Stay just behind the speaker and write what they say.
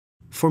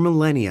For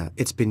millennia,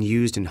 it's been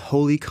used in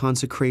holy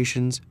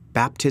consecrations,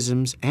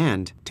 baptisms,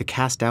 and to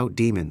cast out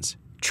demons.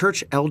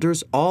 Church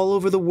elders all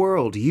over the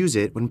world use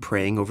it when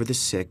praying over the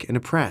sick and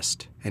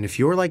oppressed. And if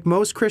you're like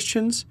most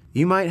Christians,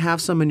 you might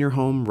have some in your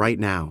home right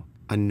now.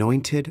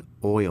 Anointed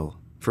oil.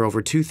 For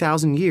over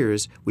 2,000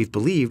 years, we've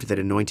believed that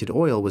anointed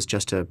oil was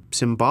just a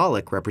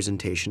symbolic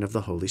representation of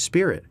the Holy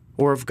Spirit,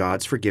 or of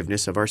God's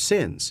forgiveness of our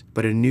sins.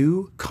 But a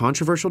new,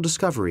 controversial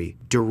discovery,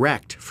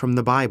 direct from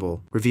the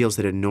Bible, reveals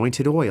that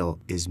anointed oil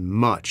is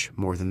much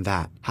more than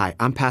that. Hi,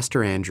 I'm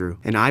Pastor Andrew,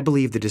 and I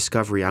believe the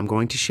discovery I'm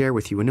going to share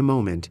with you in a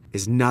moment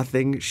is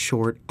nothing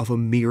short of a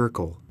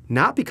miracle.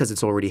 Not because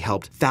it's already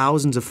helped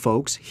thousands of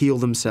folks heal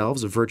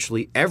themselves of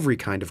virtually every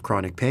kind of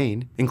chronic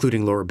pain,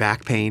 including lower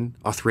back pain,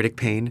 arthritic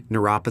pain,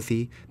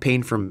 neuropathy,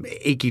 pain from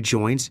achy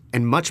joints,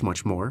 and much,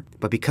 much more,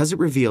 but because it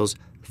reveals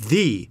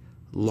the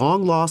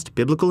long-lost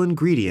biblical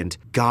ingredient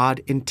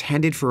God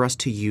intended for us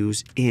to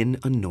use in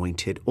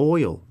anointed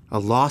oil. A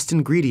lost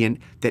ingredient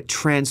that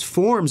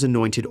transforms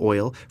anointed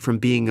oil from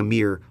being a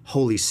mere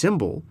holy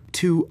symbol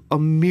to a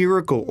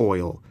miracle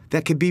oil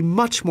that could be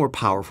much more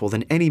powerful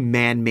than any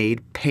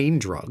man-made pain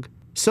drug.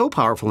 So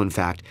powerful, in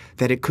fact,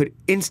 that it could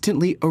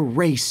instantly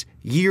erase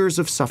years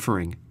of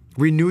suffering,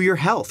 renew your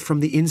health from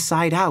the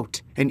inside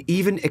out, and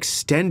even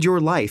extend your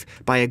life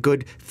by a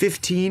good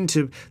 15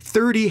 to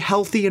 30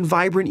 healthy and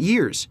vibrant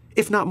years,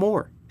 if not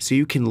more, so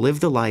you can live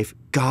the life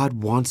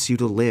God wants you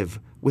to live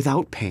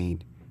without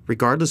pain,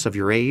 regardless of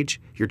your age,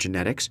 your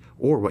genetics,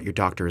 or what your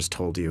doctor has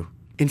told you.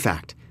 In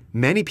fact,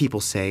 many people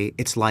say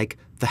it's like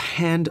the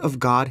hand of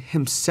God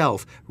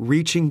Himself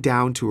reaching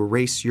down to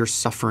erase your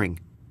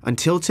suffering.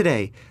 Until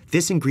today,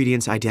 this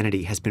ingredient's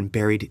identity has been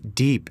buried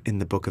deep in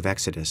the book of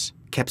Exodus,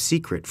 kept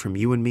secret from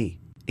you and me.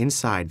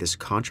 Inside this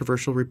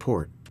controversial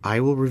report, I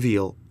will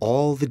reveal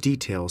all the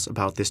details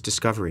about this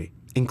discovery,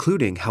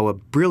 including how a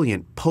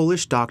brilliant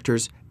Polish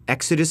doctor's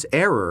Exodus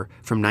error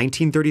from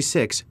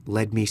 1936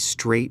 led me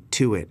straight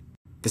to it.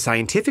 The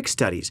scientific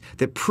studies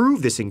that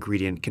prove this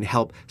ingredient can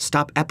help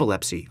stop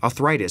epilepsy,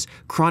 arthritis,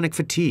 chronic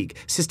fatigue,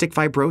 cystic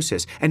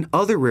fibrosis, and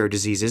other rare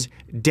diseases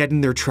dead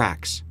in their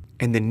tracks.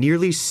 And the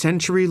nearly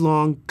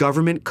century-long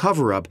government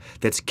cover-up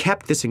that's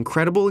kept this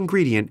incredible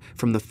ingredient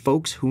from the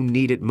folks who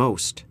need it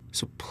most.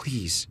 So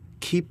please,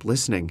 keep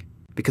listening,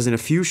 because in a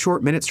few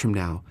short minutes from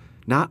now,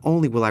 not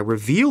only will I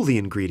reveal the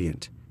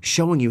ingredient,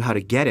 showing you how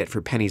to get it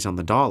for pennies on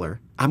the dollar,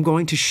 I'm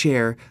going to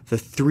share the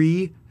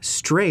 3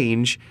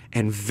 strange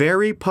and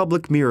very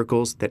public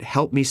miracles that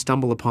helped me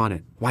stumble upon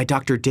it. Why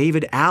Dr.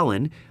 David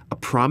Allen, a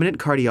prominent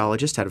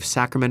cardiologist out of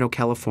Sacramento,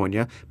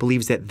 California,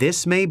 believes that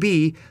this may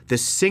be the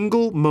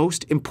single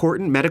most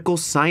important medical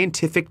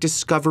scientific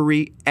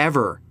discovery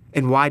ever.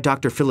 And why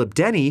Dr. Philip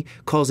Denny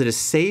calls it a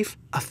safe,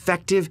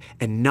 effective,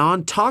 and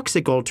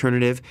non-toxic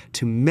alternative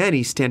to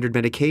many standard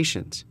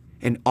medications.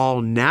 An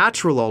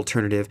all-natural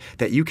alternative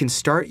that you can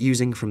start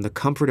using from the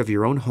comfort of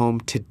your own home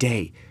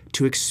today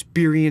to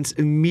experience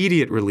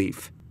immediate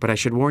relief. But I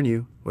should warn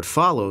you, what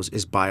follows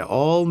is by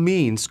all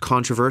means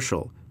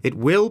controversial. It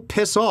will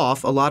piss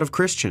off a lot of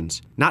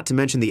Christians, not to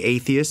mention the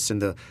atheists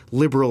and the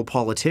liberal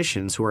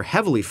politicians who are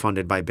heavily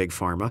funded by Big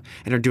Pharma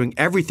and are doing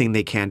everything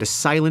they can to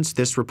silence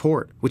this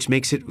report, which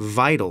makes it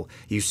vital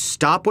you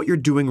stop what you're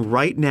doing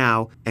right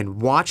now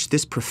and watch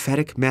this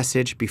prophetic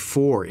message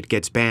before it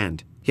gets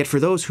banned. Yet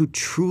for those who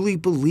truly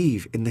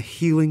believe in the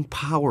healing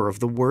power of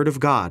the Word of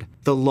God,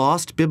 the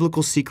lost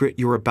biblical secret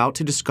you're about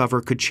to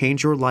discover could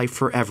change your life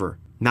forever,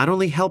 not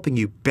only helping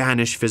you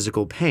banish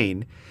physical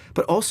pain,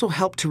 but also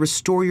help to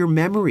restore your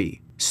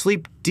memory,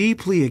 sleep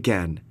deeply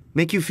again,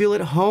 make you feel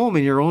at home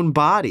in your own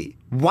body,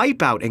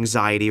 wipe out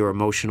anxiety or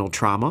emotional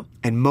trauma,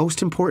 and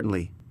most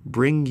importantly,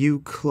 bring you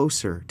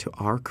closer to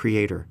our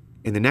Creator.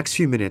 In the next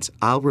few minutes,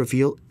 I'll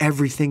reveal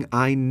everything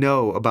I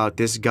know about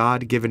this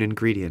God-given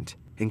ingredient,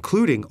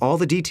 including all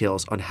the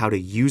details on how to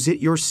use it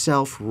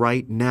yourself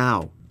right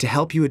now to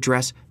help you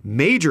address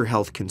major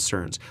health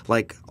concerns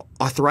like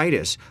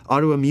arthritis,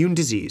 autoimmune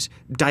disease,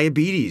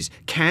 diabetes,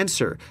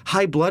 cancer,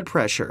 high blood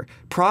pressure,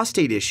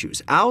 prostate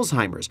issues,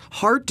 Alzheimer's,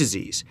 heart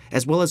disease,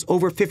 as well as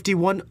over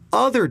 51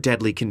 other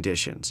deadly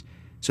conditions,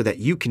 so that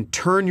you can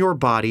turn your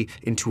body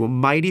into a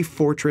mighty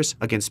fortress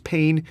against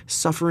pain,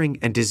 suffering,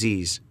 and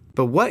disease.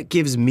 But what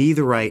gives me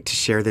the right to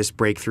share this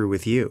breakthrough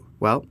with you?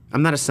 Well,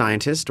 I'm not a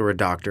scientist or a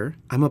doctor.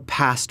 I'm a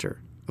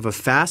pastor of a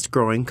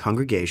fast-growing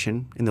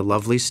congregation in the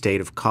lovely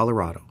state of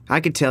Colorado. I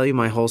could tell you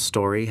my whole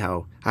story,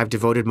 how I've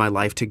devoted my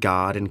life to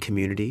God and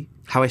community,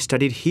 how I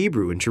studied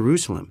Hebrew in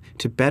Jerusalem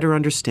to better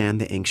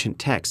understand the ancient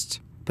texts.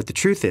 But the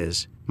truth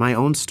is, my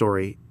own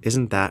story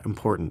isn't that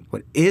important.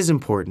 What is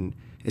important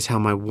is how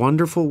my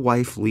wonderful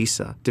wife,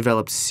 Lisa,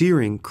 developed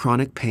searing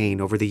chronic pain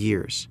over the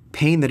years.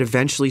 Pain that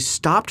eventually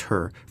stopped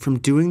her from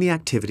doing the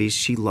activities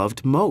she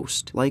loved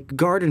most, like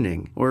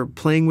gardening or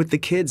playing with the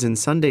kids in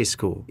Sunday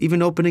school,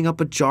 even opening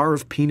up a jar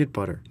of peanut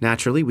butter.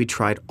 Naturally, we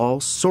tried all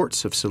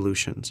sorts of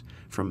solutions,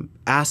 from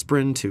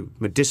aspirin to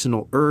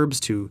medicinal herbs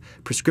to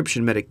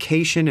prescription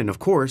medication and, of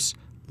course,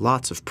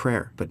 lots of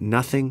prayer, but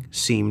nothing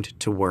seemed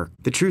to work.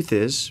 The truth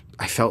is,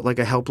 I felt like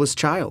a helpless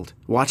child,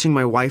 watching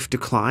my wife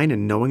decline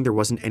and knowing there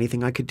wasn't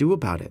anything I could do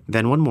about it.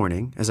 Then one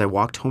morning, as I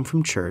walked home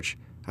from church,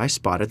 I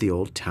spotted the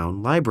old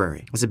town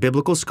library. As a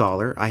biblical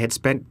scholar, I had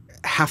spent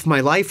half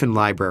my life in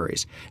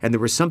libraries, and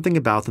there was something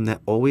about them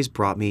that always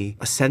brought me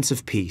a sense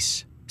of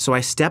peace. So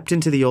I stepped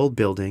into the old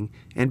building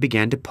and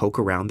began to poke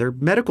around their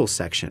medical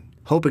section,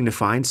 hoping to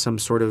find some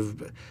sort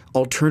of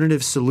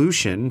alternative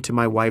solution to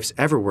my wife's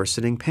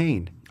ever-worsening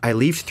pain. I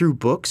leafed through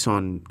books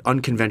on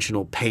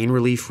unconventional pain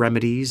relief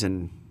remedies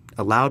and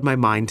allowed my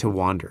mind to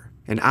wander.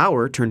 An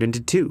hour turned into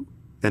 2,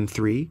 then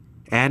 3,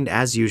 and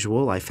as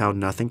usual, I found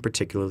nothing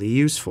particularly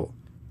useful.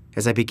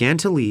 As I began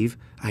to leave,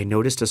 I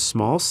noticed a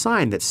small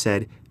sign that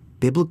said,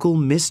 Biblical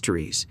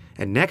Mysteries,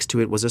 and next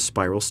to it was a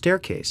spiral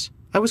staircase.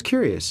 I was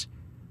curious.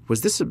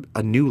 Was this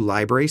a new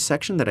library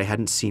section that I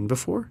hadn't seen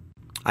before?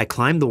 I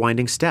climbed the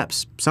winding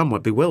steps,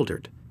 somewhat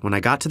bewildered. When I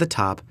got to the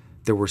top,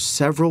 there were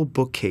several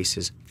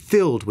bookcases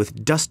filled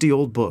with dusty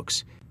old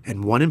books,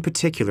 and one in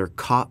particular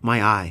caught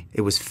my eye.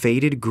 It was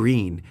faded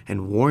green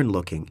and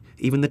worn-looking.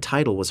 Even the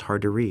title was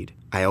hard to read.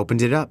 I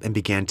opened it up and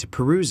began to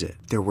peruse it.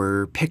 There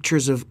were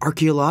pictures of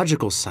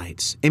archaeological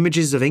sites,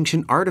 images of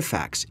ancient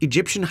artifacts,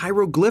 Egyptian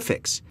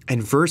hieroglyphics,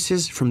 and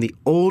verses from the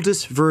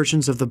oldest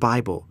versions of the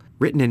Bible,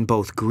 written in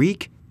both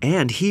Greek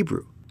and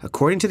Hebrew.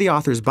 According to the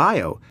author's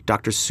bio,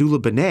 Dr. Sula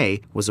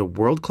Benet was a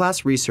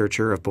world-class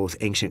researcher of both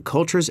ancient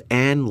cultures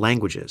and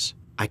languages.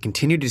 I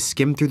continued to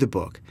skim through the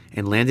book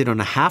and landed on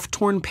a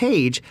half-torn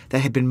page that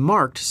had been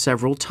marked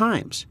several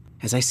times.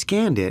 As I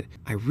scanned it,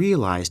 I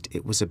realized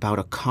it was about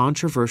a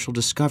controversial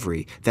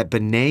discovery that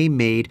Benet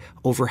made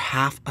over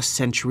half a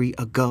century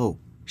ago.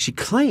 She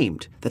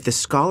claimed that the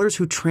scholars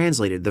who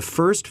translated the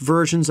first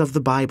versions of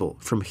the Bible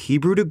from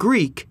Hebrew to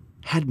Greek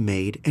had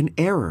made an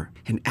error.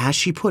 And as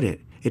she put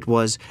it, it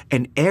was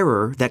an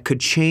error that could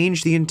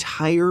change the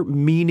entire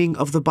meaning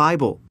of the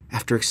Bible.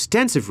 After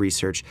extensive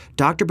research,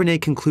 Dr. Benet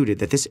concluded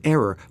that this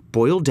error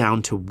boiled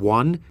down to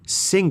one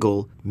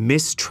single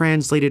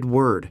mistranslated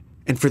word.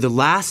 And for the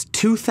last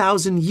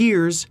 2,000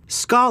 years,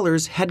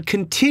 scholars had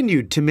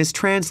continued to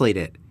mistranslate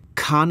it.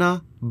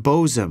 Kana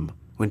bosum.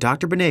 When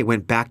Dr. Benet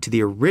went back to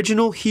the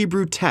original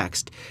Hebrew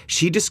text,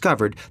 she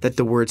discovered that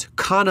the words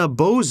kana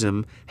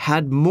bosum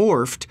had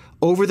morphed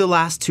over the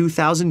last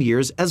 2,000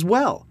 years as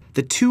well.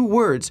 The two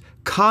words,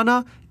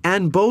 kana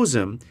and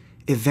bosum,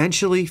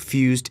 eventually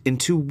fused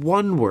into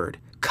one word,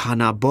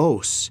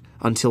 cannabos,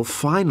 until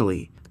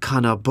finally,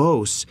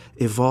 cannabos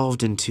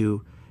evolved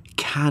into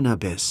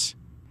cannabis.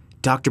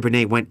 Dr.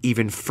 Benet went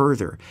even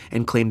further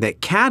and claimed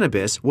that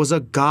cannabis was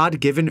a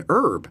God-given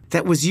herb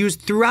that was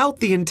used throughout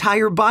the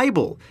entire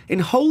Bible in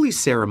holy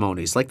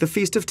ceremonies like the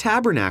Feast of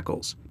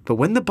Tabernacles. But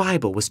when the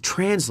Bible was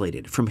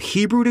translated from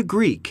Hebrew to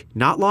Greek,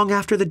 not long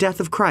after the death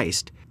of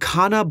Christ,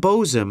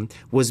 cannabosum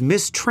was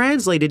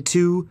mistranslated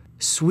to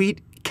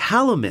sweet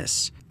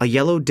calamus, a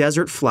yellow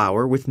desert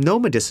flower with no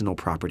medicinal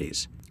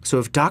properties. So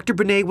if Dr.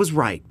 Benet was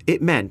right,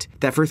 it meant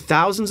that for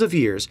thousands of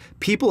years,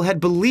 people had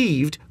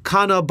believed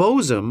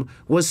cannabosum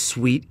was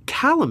sweet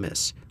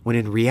calamus, when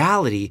in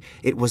reality,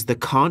 it was the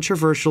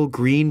controversial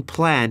green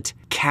plant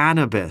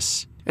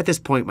cannabis. At this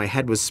point, my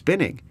head was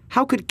spinning.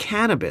 How could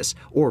cannabis,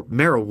 or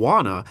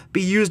marijuana,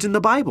 be used in the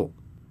Bible?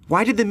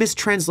 Why did the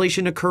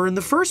mistranslation occur in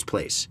the first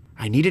place?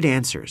 I needed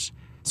answers,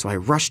 so I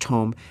rushed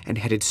home and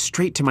headed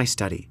straight to my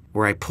study,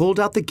 where I pulled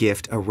out the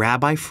gift a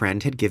rabbi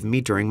friend had given me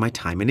during my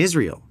time in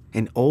Israel.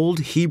 An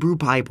old Hebrew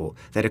Bible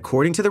that,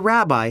 according to the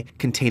rabbi,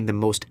 contained the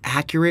most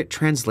accurate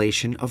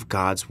translation of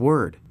God's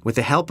Word. With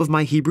the help of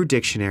my Hebrew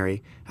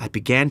dictionary, I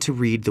began to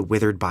read the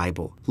withered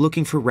Bible,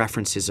 looking for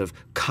references of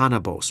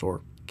cannabis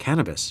or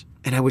cannabis.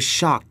 And I was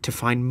shocked to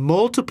find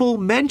multiple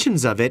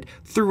mentions of it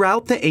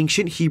throughout the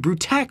ancient Hebrew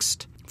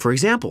text. For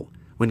example,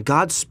 when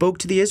God spoke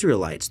to the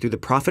Israelites through the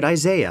prophet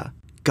Isaiah,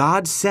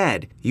 God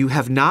said, "You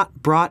have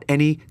not brought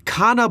any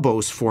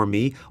cannabis for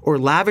me or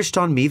lavished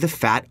on me the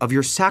fat of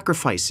your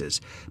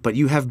sacrifices, but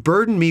you have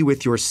burdened me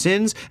with your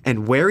sins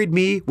and wearied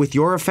me with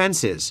your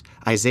offenses."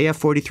 Isaiah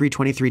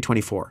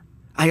 43:23-24.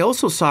 I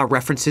also saw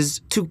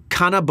references to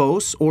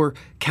cannabis or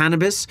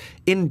cannabis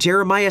in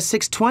Jeremiah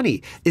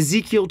 6:20,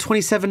 Ezekiel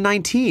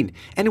 27:19,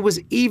 and it was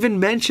even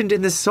mentioned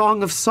in the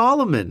Song of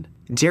Solomon.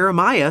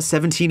 Jeremiah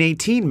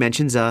 17:18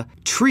 mentions a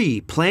tree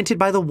planted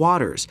by the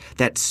waters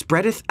that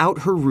spreadeth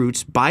out her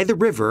roots by the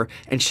river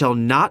and shall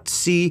not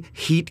see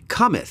heat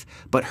cometh,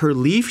 but her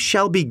leaf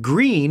shall be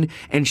green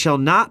and shall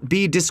not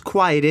be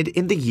disquieted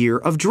in the year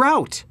of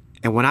drought.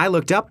 And when I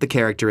looked up the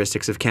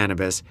characteristics of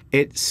cannabis,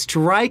 it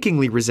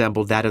strikingly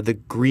resembled that of the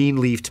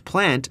green-leafed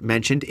plant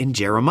mentioned in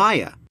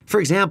Jeremiah. For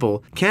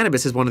example,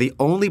 cannabis is one of the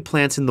only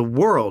plants in the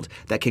world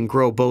that can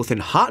grow both in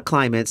hot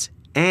climates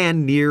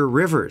and near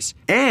rivers,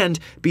 and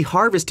be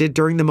harvested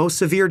during the most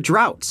severe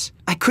droughts.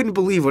 I couldn't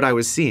believe what I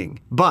was seeing.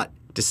 But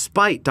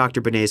despite Dr.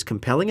 Benet's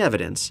compelling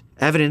evidence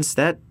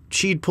that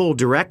she'd pulled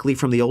directly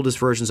from the oldest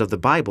versions of the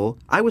Bible,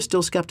 I was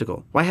still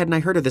skeptical. Why hadn't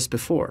I heard of this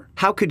before?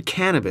 How could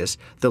cannabis,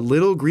 the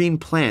little green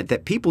plant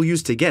that people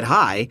use to get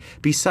high,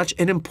 be such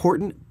an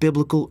important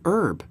biblical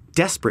herb?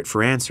 Desperate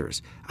for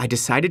answers, I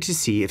decided to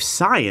see if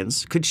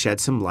science could shed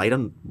some light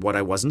on what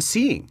I wasn't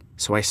seeing.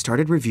 So I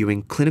started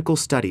reviewing clinical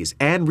studies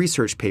and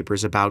research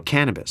papers about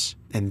cannabis.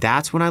 And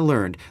that's when I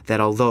learned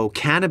that although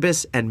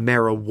cannabis and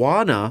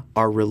marijuana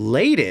are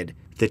related,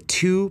 the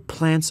two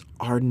plants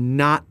are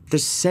not the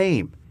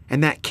same.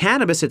 And that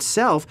cannabis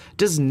itself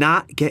does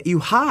not get you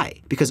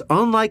high. Because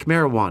unlike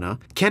marijuana,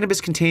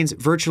 cannabis contains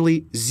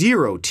virtually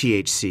zero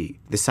THC,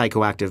 the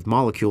psychoactive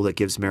molecule that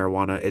gives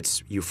marijuana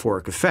its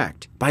euphoric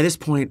effect. By this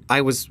point, I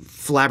was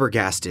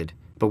flabbergasted.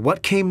 But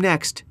what came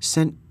next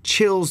sent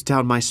chills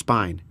down my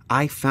spine.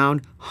 I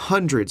found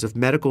hundreds of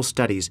medical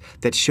studies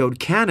that showed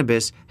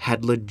cannabis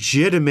had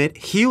legitimate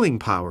healing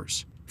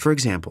powers. For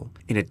example,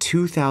 in a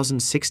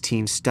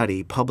 2016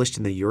 study published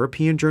in the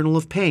European Journal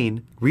of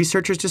Pain,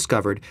 researchers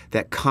discovered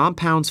that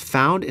compounds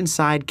found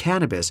inside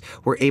cannabis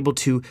were able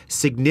to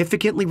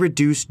significantly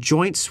reduce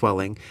joint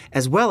swelling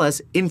as well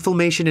as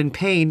inflammation and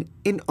pain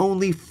in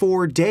only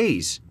 4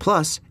 days.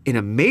 Plus, in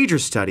a major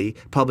study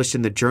published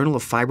in the Journal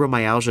of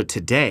Fibromyalgia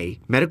Today,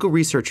 medical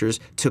researchers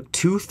took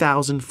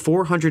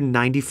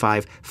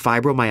 2,495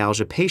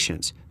 fibromyalgia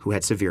patients who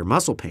had severe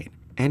muscle pain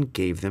and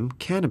gave them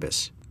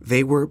cannabis.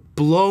 They were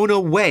blown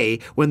away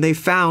when they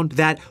found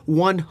that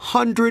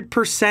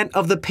 100%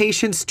 of the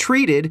patients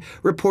treated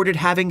reported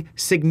having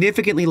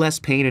significantly less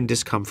pain and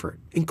discomfort,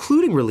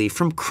 including relief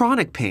from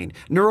chronic pain,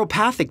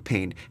 neuropathic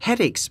pain,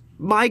 headaches,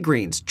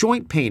 migraines,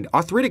 joint pain,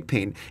 arthritic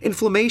pain,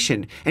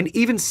 inflammation, and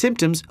even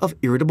symptoms of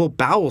irritable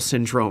bowel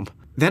syndrome.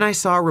 Then I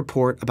saw a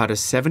report about a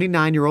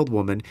 79-year-old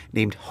woman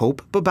named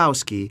Hope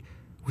Babowski,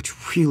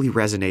 which really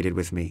resonated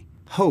with me.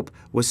 Hope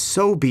was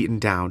so beaten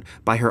down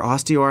by her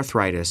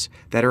osteoarthritis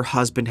that her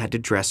husband had to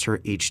dress her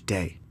each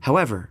day.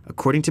 However,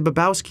 according to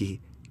Babowski,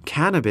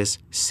 cannabis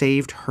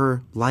saved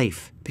her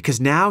life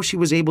because now she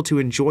was able to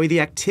enjoy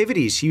the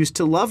activities she used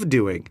to love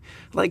doing,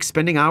 like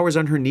spending hours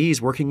on her knees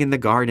working in the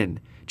garden,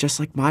 just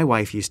like my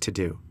wife used to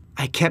do.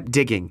 I kept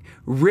digging,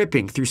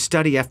 ripping through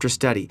study after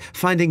study,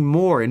 finding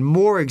more and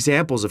more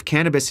examples of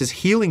cannabis's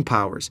healing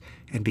powers,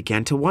 and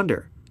began to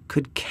wonder,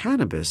 could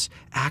cannabis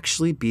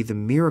actually be the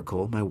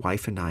miracle my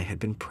wife and I had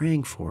been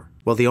praying for?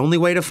 Well, the only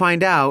way to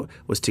find out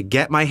was to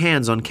get my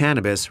hands on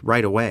cannabis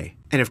right away.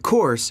 And of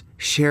course,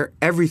 share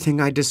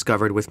everything I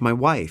discovered with my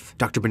wife.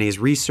 Dr. Benet's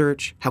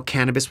research, how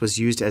cannabis was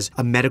used as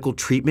a medical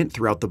treatment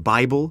throughout the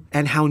Bible,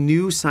 and how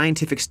new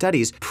scientific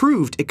studies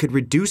proved it could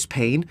reduce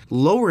pain,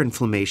 lower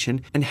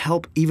inflammation, and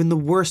help even the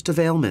worst of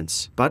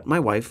ailments. But my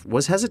wife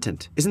was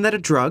hesitant. Isn't that a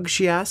drug?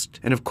 She asked.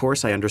 And of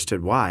course, I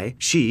understood why.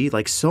 She,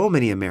 like so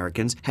many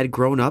Americans, had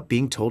grown up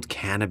being told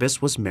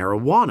cannabis was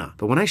marijuana.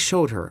 But when I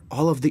showed her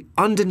all of the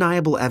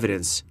undeniable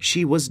evidence,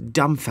 she was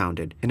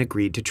dumbfounded and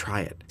agreed to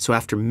try it. So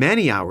after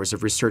many hours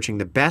of researching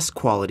the best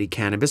quality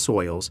cannabis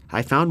oils,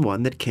 I found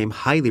one that came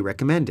highly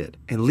recommended.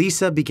 And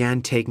Lisa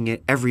began taking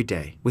it every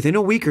day. Within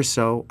a week or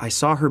so, I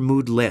saw her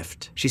mood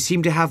lift. She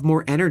seemed to have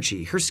more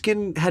energy. Her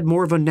skin had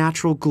more of a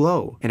natural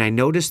glow. And I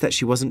noticed that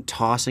she wasn't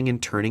tossing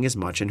and turning as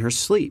much in her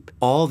sleep.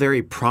 All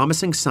very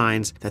promising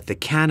signs that the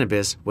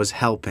cannabis was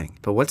helping.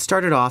 But what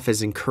started off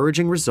as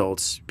encouraging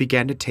results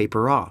began to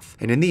taper off.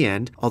 And in the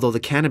end, although the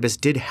cannabis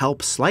did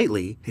help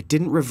slightly, it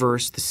didn't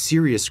reverse the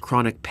serious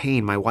chronic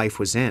pain my wife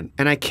was in.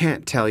 And I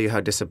can't tell you how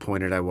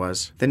disappointed I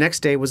was. The next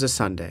day was a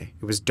Sunday.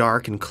 It was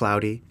dark and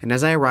cloudy, and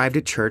as I arrived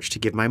at church to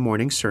give my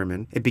morning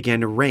sermon, it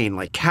began to rain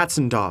like cats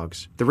and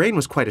dogs. The rain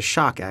was quite a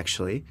shock,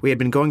 actually. We had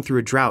been going through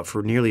a drought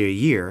for nearly a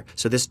year,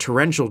 so this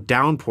torrential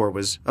downpour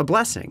was a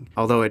blessing,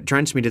 although it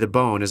drenched me to the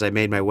bone as I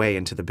made my way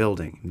into the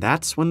building.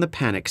 That's when the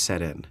panic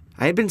set in.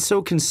 I had been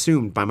so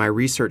consumed by my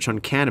research on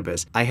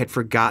cannabis, I had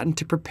forgotten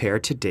to prepare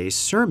today's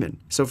sermon.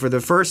 So for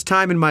the first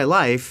time in my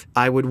life,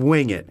 I would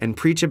wing it and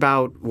preach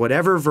about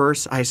whatever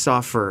verse I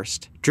saw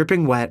first.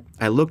 Dripping wet,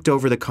 I looked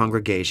over the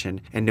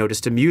congregation and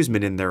noticed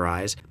amusement in their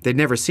eyes. They'd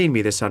never seen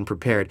me this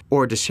unprepared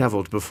or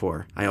disheveled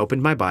before. I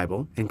opened my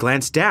Bible and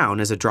glanced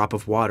down as a drop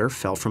of water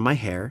fell from my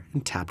hair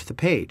and tapped the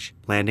page,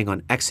 landing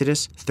on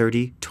Exodus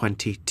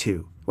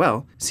 30:22.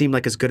 Well, seemed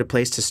like as good a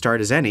place to start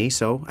as any,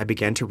 so I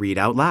began to read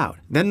out loud.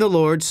 Then the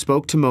Lord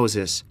spoke to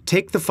Moses,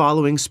 "Take the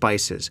following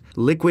spices,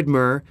 liquid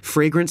myrrh,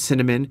 fragrant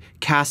cinnamon,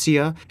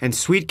 cassia, and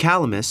sweet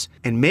calamus,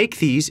 and make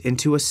these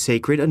into a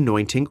sacred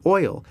anointing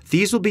oil.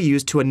 These will be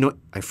used to anoint..."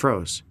 I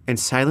froze and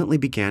silently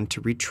began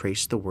to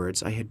retrace the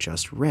words I had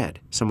just read.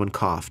 Someone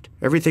coughed.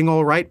 "Everything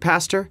all right,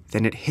 Pastor?"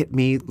 Then it hit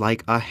me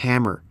like a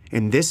hammer.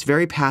 In this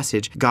very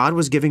passage, God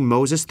was giving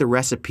Moses the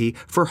recipe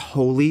for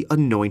holy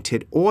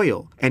anointed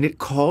oil, and it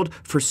called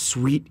for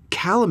sweet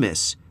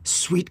calamus.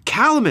 Sweet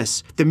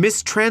calamus, the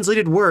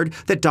mistranslated word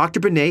that Dr.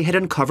 Benet had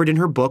uncovered in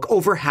her book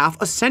over half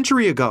a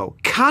century ago.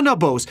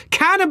 Cannabis,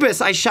 cannabis,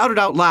 I shouted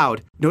out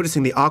loud.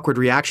 Noticing the awkward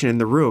reaction in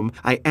the room,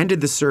 I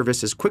ended the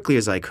service as quickly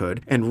as I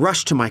could and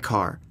rushed to my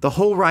car. The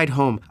whole ride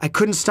home, I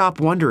couldn't stop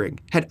wondering,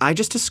 had I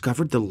just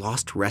discovered the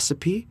lost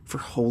recipe for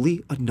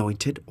holy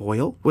anointed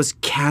oil? Was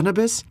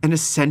cannabis an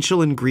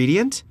essential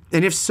ingredient?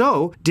 And if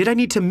so, did I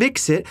need to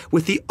mix it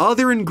with the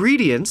other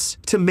ingredients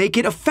to make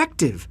it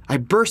effective? I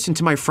burst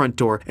into my front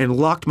door and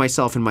locked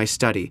myself in my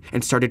study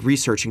and started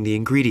researching the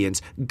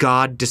ingredients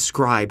God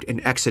described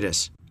in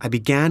Exodus. I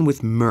began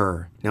with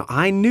myrrh. Now,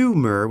 I knew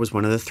myrrh was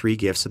one of the 3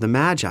 gifts of the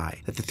Magi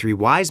that the 3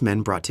 wise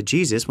men brought to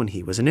Jesus when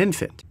he was an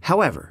infant.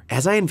 However,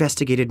 as I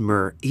investigated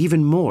myrrh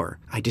even more,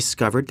 I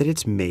discovered that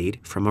it's made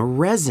from a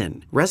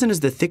resin. Resin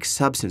is the thick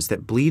substance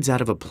that bleeds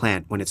out of a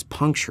plant when it's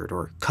punctured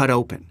or cut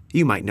open.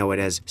 You might know it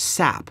as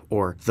sap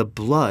or the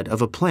blood of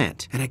a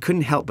plant. And I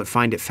couldn't help but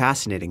find it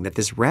fascinating that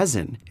this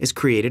resin is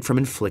created from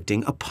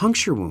inflicting a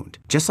puncture wound,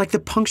 just like the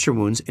puncture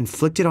wounds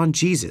inflicted on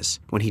Jesus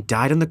when he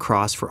died on the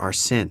cross for our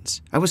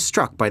sins. I was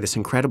struck by this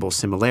incredible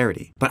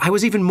similarity. But I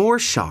was even more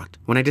shocked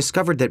when I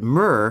discovered that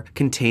myrrh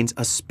contains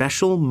a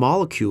special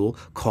molecule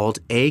called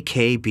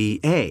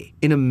AKBA.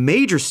 In a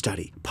major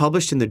study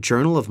published in the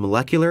Journal of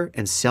Molecular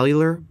and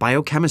Cellular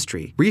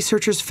Biochemistry,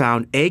 researchers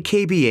found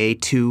AKBA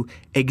to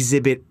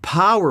exhibit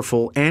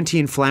powerful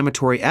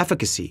anti-inflammatory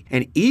efficacy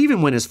and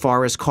even went as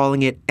far as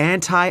calling it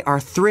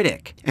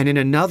anti-arthritic. And in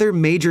another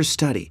major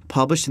study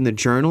published in the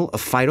Journal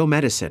of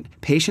Phytomedicine,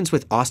 patients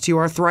with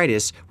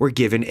osteoarthritis were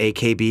given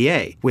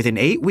AKBA. Within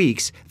 8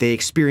 weeks, they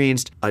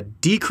experienced a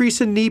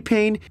decrease in knee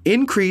pain,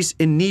 increase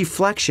in knee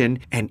flexion,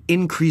 and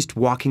increased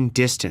walking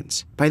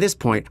distance. By this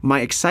point,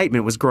 my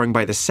excitement was growing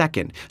by the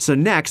second. So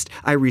next,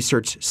 I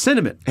researched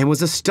cinnamon and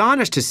was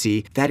astonished to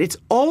see that it's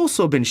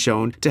also been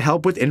shown to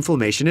help with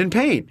inflammation and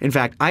pain. In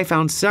fact, I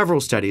found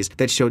several studies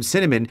that showed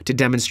cinnamon to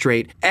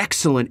demonstrate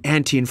excellent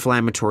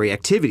anti-inflammatory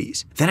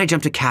activities. Then I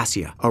jumped to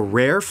cassia, a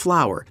rare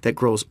flower that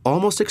grows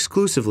almost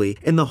exclusively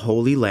in the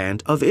Holy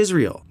Land of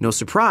Israel. No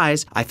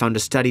surprise, I found a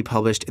study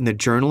published in the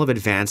Journal of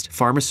Advanced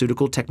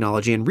Pharmaceutical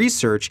Technology and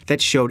Research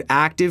that showed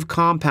active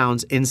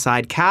compounds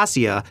inside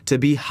cassia to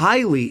be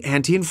highly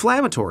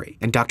anti-inflammatory.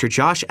 And Dr.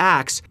 Josh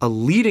Axe, a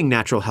leading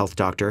natural health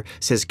doctor,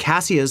 says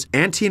cassia's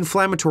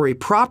anti-inflammatory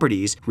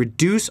properties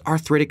reduce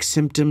arthritic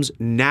symptoms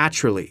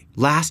naturally.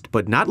 Last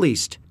but not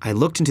least, I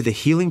looked into the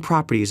healing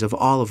properties of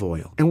olive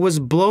oil and was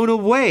blown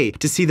away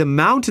to see the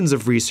mountains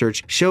of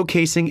research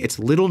showcasing its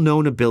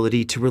little-known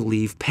ability to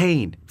relieve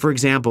pain. For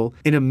example,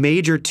 in a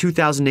major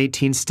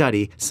 2018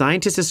 study,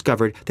 scientists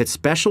discovered that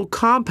special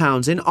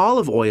compounds in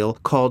olive oil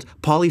called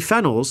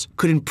polyphenols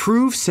could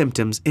improve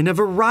symptoms in a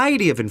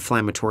variety of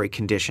inflammatory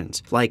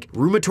conditions like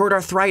rheumatoid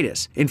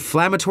arthritis,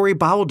 inflammatory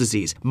bowel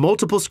disease,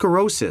 multiple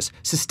sclerosis,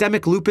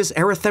 systemic lupus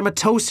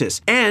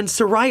erythematosus, and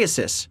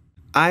psoriasis.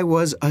 I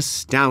was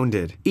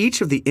astounded.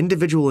 Each of the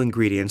individual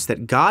ingredients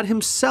that God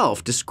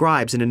himself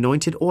describes in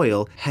anointed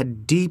oil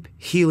had deep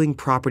healing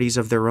properties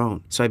of their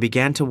own. So I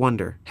began to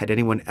wonder, had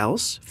anyone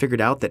else figured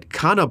out that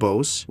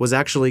cannabis was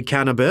actually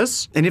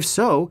cannabis? And if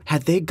so,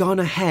 had they gone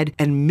ahead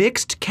and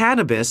mixed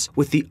cannabis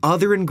with the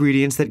other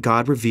ingredients that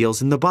God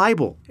reveals in the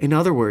Bible? In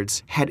other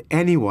words, had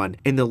anyone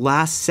in the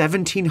last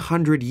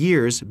 1700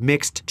 years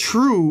mixed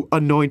true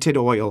anointed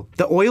oil,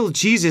 the oil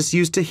Jesus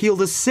used to heal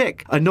the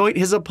sick, anoint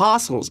his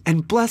apostles,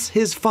 and bless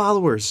his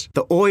followers,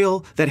 the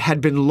oil that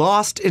had been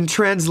lost in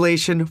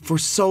translation for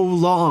so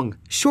long?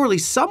 Surely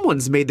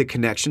someone's made the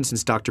connection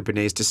since Dr.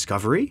 Benet's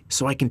discovery.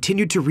 So I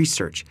continued to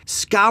research,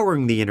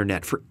 scouring the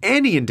internet for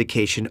any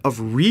indication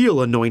of real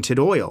anointed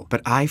oil,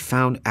 but I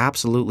found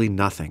absolutely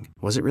nothing.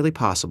 Was it really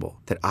possible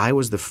that I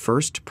was the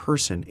first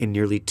person in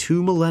nearly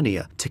 2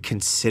 millennia to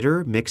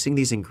consider mixing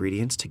these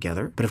ingredients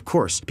together? But of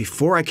course,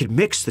 before I could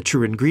mix the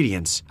true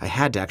ingredients, I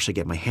had to actually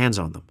get my hands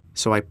on them.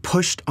 So I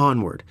pushed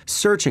onward,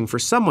 searching for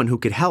someone who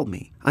could help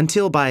me,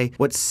 until by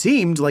what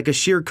seemed like a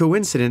sheer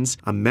coincidence,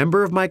 a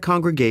member of my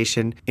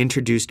congregation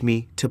introduced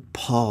me to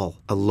Paul,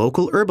 a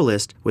local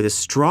herbalist with a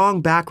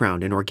strong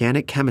background in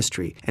organic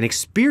chemistry and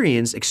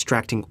experience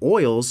extracting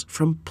oils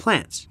from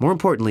plants. More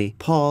importantly,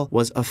 Paul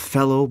was a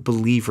fellow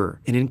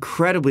believer and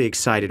incredibly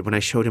excited when I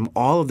showed him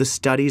all of the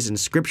studies and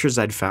scriptures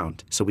I'd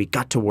found. So we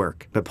got to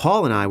work. But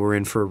Paul and I were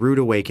in for a rude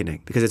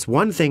awakening, because it's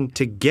one thing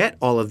to get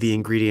all of the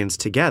ingredients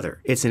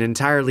together. It's an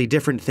entirely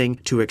different thing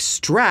to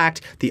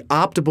extract the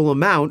optimal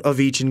amount of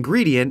each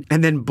ingredient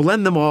and then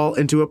blend them all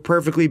into a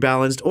perfectly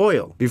balanced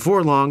oil.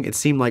 Before long, it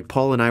seemed like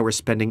Paul and I were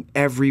spending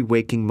every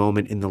waking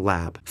moment in the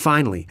lab.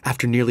 Finally,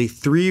 after nearly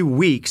 3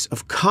 weeks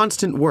of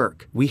constant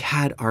work, we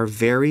had our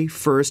very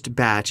first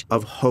batch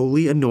of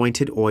holy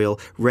anointed oil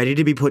ready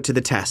to be put to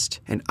the test,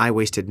 and I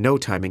wasted no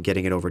time in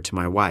getting it over to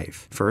my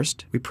wife.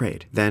 First, we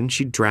prayed. Then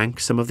she drank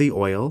some of the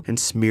oil and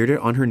smeared it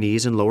on her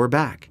knees and lower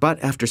back.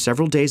 But after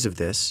several days of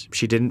this,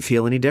 she didn't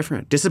feel any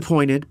different.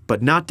 Disappointed,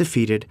 but not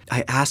defeated,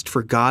 I asked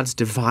for God's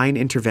divine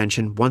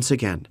intervention once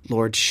again.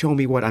 Lord, show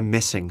me what I'm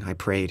missing, I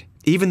prayed.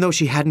 Even though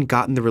she hadn't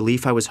gotten the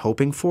relief I was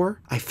hoping for,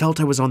 I felt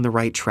I was on the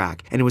right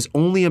track, and it was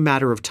only a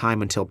matter of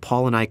time until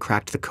Paul and I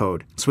cracked the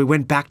code. So we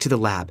went back to the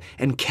lab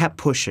and kept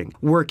pushing,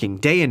 working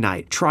day and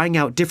night, trying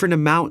out different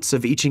amounts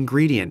of each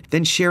ingredient,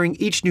 then sharing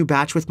each new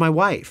batch with my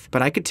wife.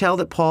 But I could tell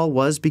that Paul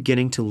was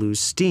beginning to lose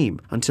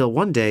steam, until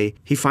one day,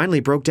 he finally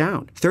broke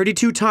down.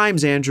 32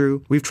 times,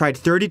 Andrew. We've tried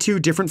 32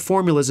 different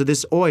formulas of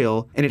this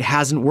oil, and it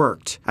hasn't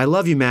worked. I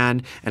love you,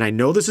 man, and I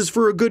know this is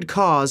for a good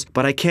cause,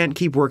 but I can't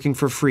keep working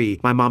for free.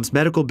 My mom's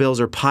medical bills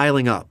are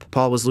piling up.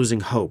 Paul was losing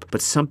hope,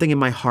 but something in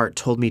my heart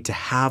told me to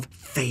have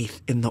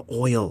faith in the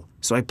oil.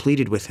 So I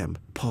pleaded with him,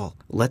 Paul,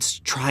 let's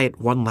try it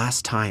one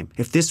last time.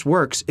 If this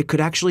works, it could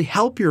actually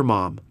help your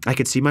mom. I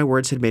could see my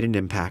words had made an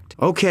impact.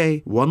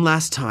 Okay, one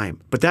last time.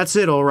 But that's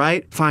it, all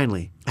right?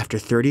 Finally, after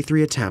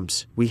 33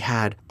 attempts, we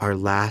had our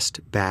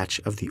last batch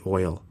of the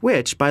oil,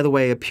 which, by the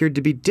way, appeared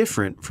to be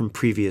different from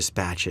previous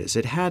batches.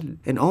 It had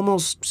an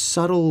almost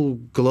subtle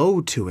glow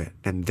to it.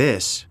 And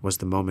this was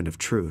the moment of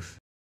truth.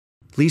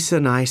 Lisa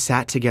and I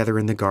sat together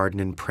in the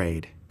garden and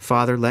prayed.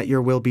 Father, let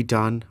your will be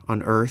done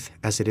on earth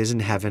as it is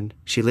in heaven.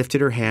 She lifted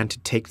her hand to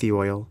take the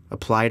oil,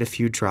 applied a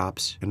few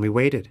drops, and we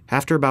waited.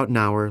 After about an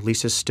hour,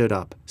 Lisa stood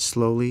up,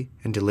 slowly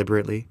and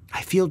deliberately.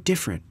 I feel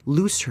different,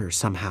 looser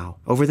somehow.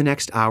 Over the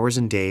next hours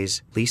and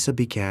days, Lisa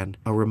began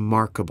a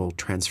remarkable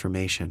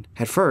transformation.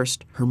 At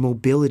first, her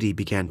mobility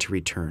began to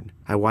return.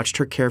 I watched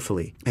her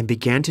carefully and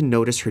began to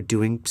notice her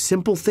doing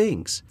simple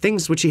things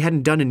which she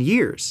hadn't done in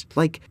years,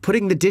 like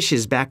putting the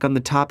dishes back on the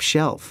top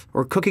shelf,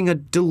 or cooking a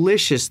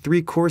delicious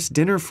 3-course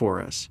dinner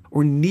for us,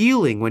 or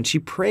kneeling when she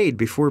prayed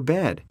before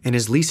bed. And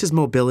as Lisa's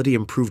mobility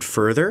improved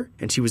further,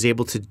 and she was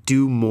able to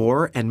do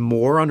more and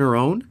more on her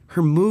own,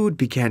 her mood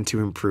began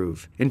to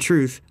improve. In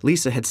truth,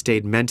 Lisa had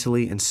stayed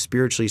mentally and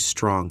spiritually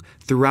strong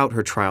throughout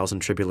her trials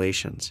and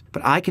tribulations.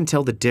 But I can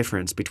tell the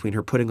difference between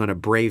her putting on a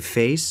brave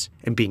face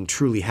and being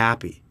truly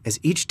happy. As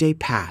each day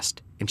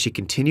passed, and she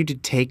continued to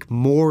take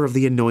more of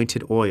the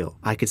anointed oil,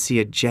 I could see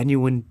a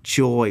genuine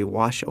joy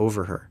wash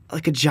over her.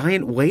 Like a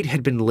giant weight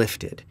had been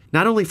lifted,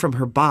 not only from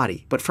her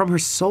body, but from her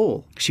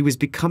soul. She was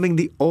becoming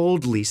the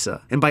old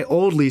Lisa. And by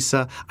old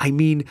Lisa, I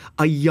mean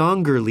a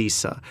younger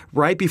Lisa,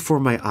 right before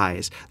my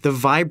eyes, the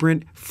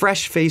vibrant,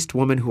 fresh-faced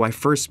woman who I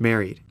first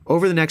married.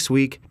 Over the next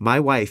week, my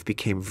wife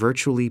became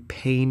virtually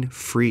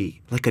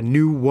pain-free, like a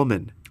new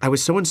woman. I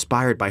was so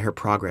inspired by her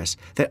progress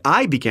that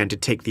I began to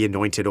take the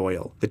anointed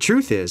oil. The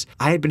truth is,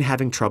 I had been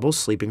having trouble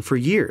sleeping for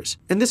years.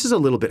 And this is a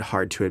little bit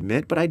hard to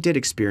admit, but I did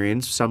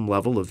experience some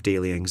level of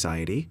daily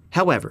anxiety.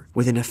 However,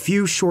 within a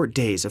few short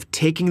days of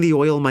taking the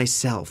oil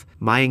myself,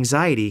 my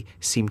anxiety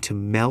seemed to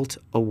melt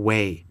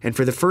away. And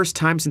for the first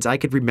time since I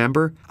could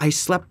remember, I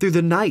slept through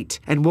the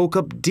night and woke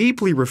up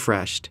deeply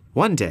refreshed.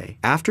 One day,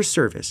 after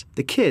service,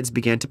 the kids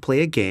began to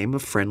play a game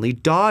of friendly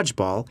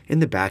dodgeball in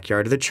the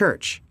backyard of the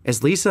church.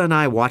 As Lisa and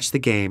I watched the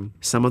game,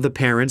 some of the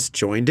parents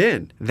joined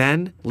in.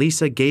 Then,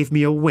 Lisa gave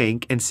me a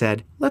wink and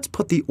said, "Let's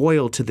put the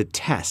oil to the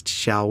test,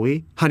 shall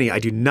we?" Honey, I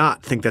do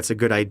not think that's a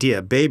good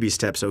idea. Baby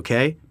steps,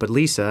 okay? But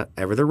Lisa,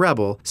 ever the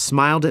rebel,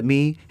 smiled at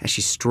me as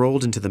she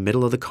strolled into the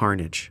middle of the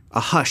carnage. A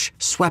hush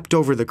swept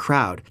over the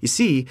crowd. You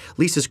see,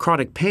 Lisa's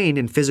chronic pain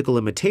and physical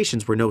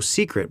limitations were no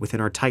secret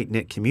within our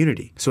tight-knit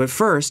community. So at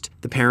first,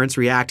 the parents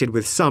reacted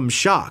with some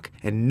shock,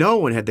 and no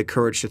one had the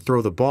courage to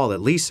throw the ball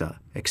at Lisa,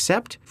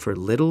 except for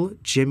little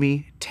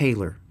Jimmy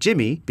Taylor.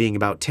 Jimmy, being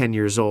about 10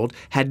 years old,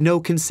 had no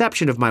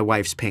conception of my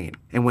wife's pain.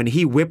 And when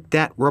he whipped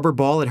that rubber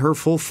ball at her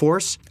full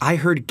force, I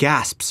heard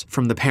gasps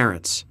from the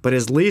parents. But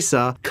as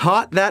Lisa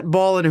caught that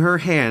ball in her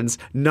hands,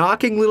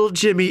 knocking little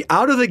Jimmy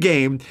out of the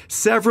game,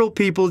 several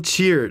people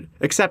cheered.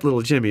 Except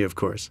little Jimmy, of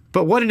course.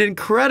 But what an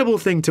incredible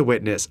thing to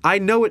witness. I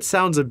know it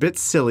sounds a bit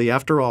silly.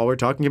 After all, we're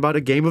talking about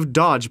a game of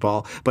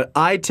dodgeball. But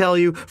I tell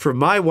you, for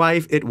my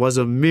wife, it was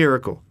a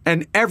miracle.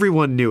 And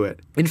everyone knew it.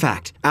 In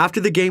fact, after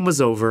the game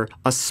was over,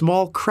 a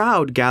small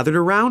crowd gathered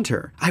around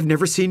her. "I've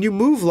never seen you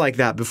move like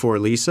that before,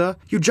 Lisa.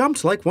 You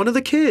jumped like one of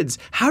the kids.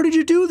 How did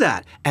you do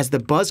that?" As the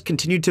buzz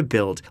continued to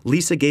build,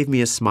 Lisa gave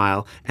me a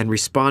smile and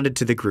responded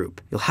to the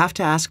group. "You'll have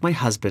to ask my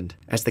husband."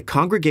 As the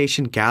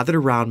congregation gathered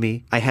around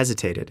me, I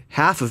hesitated.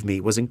 Half of me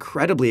was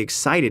incredibly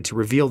excited to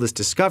reveal this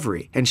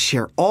discovery and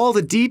share all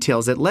the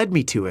details that led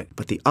me to it.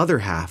 But the other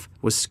half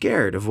was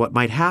scared of what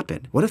might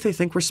happen. What if they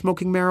think we're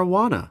smoking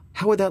marijuana?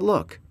 How would that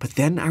look? But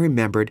then I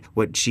remembered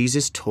what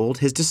Jesus told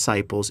his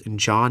disciples in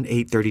John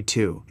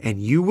 8:32. "And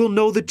you will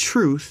know the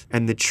truth,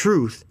 and the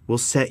truth will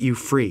set you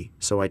free."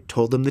 So I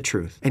told them the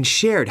truth and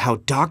shared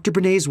how Dr.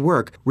 Benet's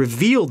work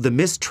revealed the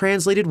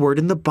mistranslated word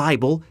in the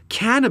Bible,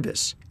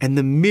 cannabis, and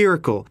the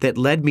miracle that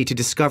led me to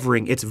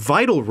discovering its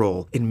vital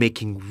role in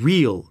making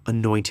real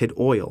anointed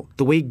oil,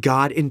 the way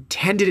God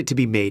intended it to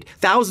be made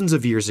thousands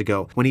of years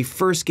ago when he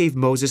first gave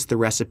Moses the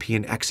recipe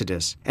in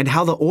Exodus, and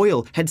how the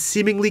oil had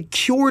seemingly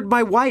cured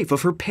my wife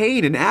of her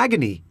pain and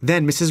agony.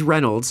 Then Mrs.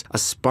 Reynolds, a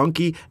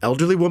spunky,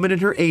 elderly woman in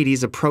her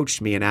 80s,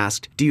 approached me and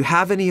asked, "Do you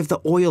have any of the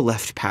oil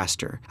left,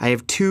 Pastor? I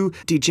have 2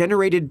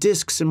 degenerated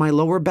discs in my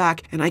lower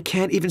back, and I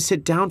can't even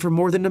sit down for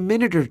more than a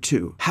minute or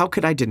 2. How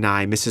could I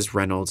deny Mrs.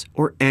 Reynolds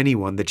or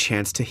anyone the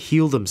chance to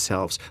heal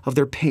themselves of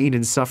their pain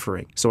and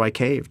suffering? So I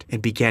caved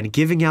and began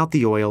giving out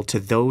the oil to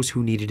those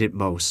who needed it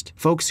most.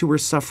 Folks who were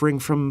suffering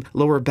from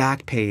lower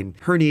back pain,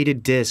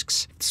 herniated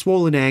discs,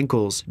 swollen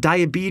ankles,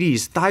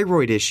 diabetes,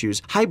 thyroid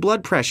issues, high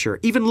blood pressure,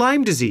 even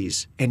Lyme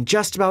disease, and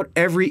just about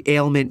every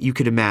ailment you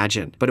could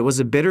imagine. But it was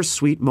a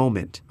bittersweet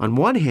moment. On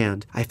one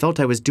hand, I felt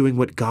I was doing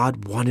what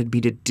God wanted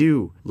me to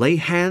do, lay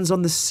hands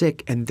on the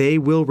sick and they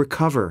will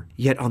recover.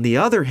 Yet on the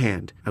other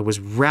hand, I was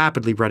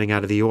rapidly running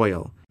out of the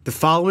oil. The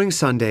following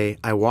Sunday,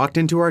 I walked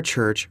into our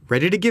church,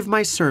 ready to give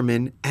my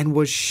sermon, and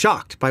was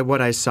shocked by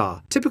what I saw.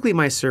 Typically,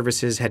 my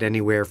services had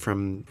anywhere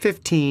from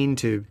 15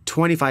 to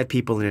 25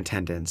 people in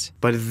attendance.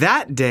 But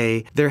that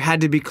day, there had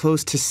to be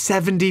close to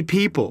 70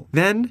 people.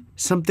 Then,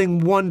 something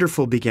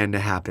wonderful began to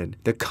happen.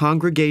 The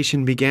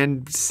congregation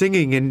began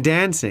singing and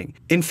dancing.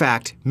 In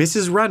fact,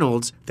 Mrs.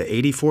 Reynolds, the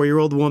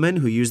 84-year-old woman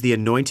who used the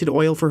anointed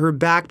oil for her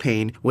back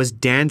pain, was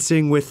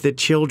dancing with the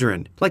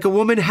children, like a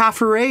woman half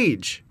her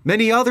age.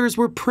 Many others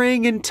were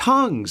praying in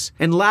tongues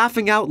and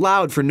laughing out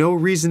loud for no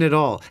reason at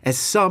all, as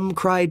some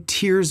cried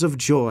tears of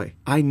joy.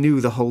 I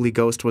knew the Holy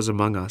Ghost was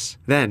among us.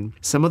 Then,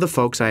 some of the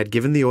folks I had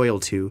given the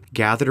oil to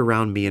gathered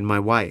around me and my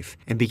wife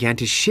and began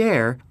to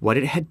share what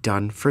it had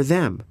done for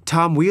them.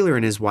 Tom Wheeler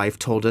and his wife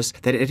told us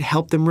that it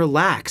helped them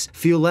relax,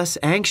 feel less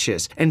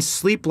anxious, and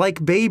sleep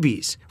like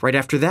babies. Right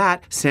after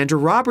that, Sandra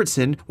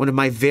Robertson, one of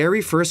my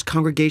very first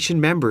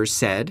congregation members,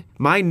 said,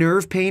 "My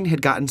nerve pain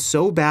had gotten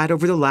so bad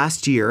over the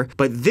last year,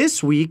 but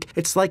this week,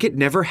 it's like it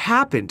never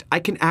happened. I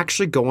can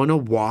actually go on a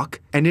walk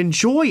and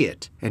enjoy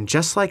it." And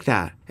just like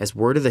that, as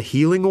word of the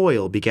healing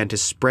oil began to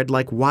spread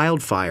like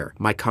wildfire,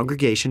 my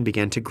congregation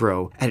began to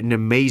grow at an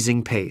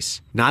amazing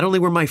pace. Not only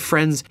were my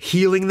friends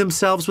healing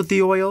themselves with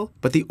the oil,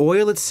 but the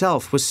oil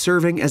itself was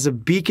serving as a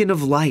beacon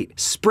of light,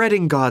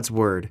 spreading God's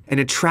word and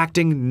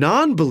attracting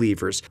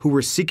non-believers who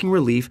were seeking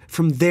relief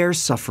from their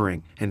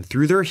suffering. And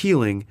through their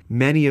healing,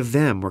 many of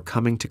them were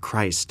coming to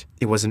Christ.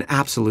 It was an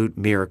absolute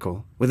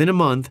miracle. Within a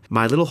month,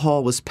 my little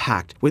hall was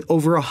packed with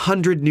over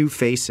 100 new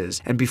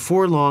faces, and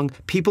before long,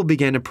 people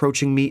began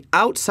approaching me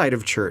outside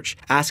of church,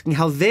 asking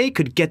how they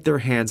could get their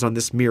hands on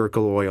this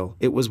miracle oil.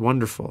 It was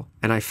wonderful,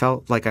 and I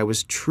felt like I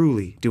was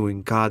truly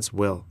doing God's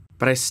will.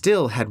 But I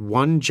still had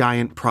one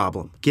giant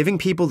problem. Giving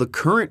people the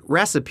current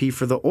recipe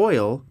for the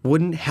oil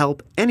wouldn't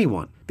help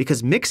anyone,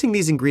 because mixing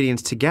these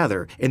ingredients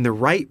together in the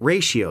right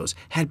ratios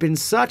had been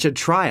such a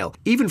trial,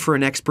 even for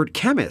an expert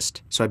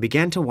chemist. So I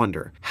began to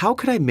wonder, how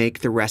could I make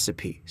the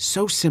recipe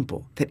so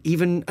simple that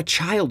even a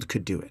child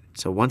could do it?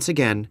 So once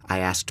again, I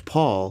asked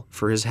Paul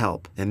for his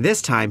help. And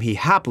this time he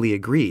happily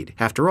agreed.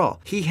 After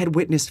all, he had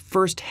witnessed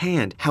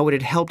firsthand how it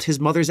had helped his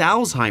mother's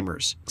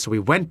Alzheimer's. So we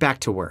went back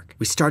to work.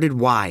 We started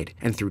wide,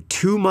 and through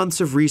 2 months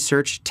of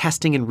research,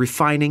 testing, and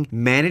refining,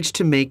 managed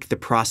to make the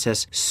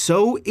process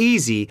so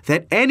easy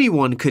that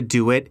anyone could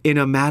do it in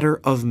a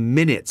matter of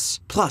minutes.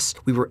 Plus,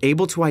 we were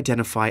able to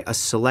identify a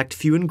select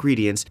few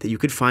ingredients that you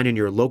could find in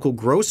your local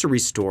grocery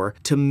store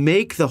to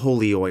make the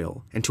holy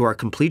oil. And to our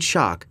complete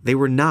shock, they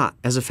were not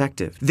as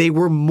effective. They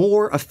were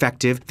more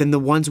effective than the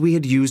ones we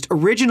had used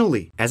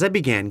originally. As I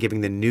began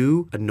giving the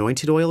new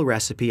anointed oil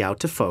recipe out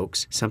to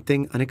folks,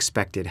 something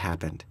unexpected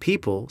happened.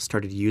 People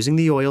started using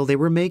the oil they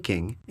were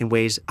making in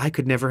ways I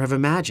could never have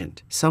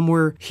imagined. Some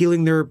were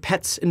healing their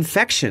pets'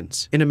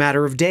 infections in a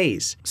matter of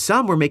days.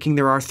 Some were making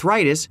their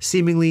arthritis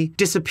seemingly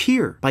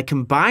disappear by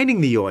combining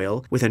the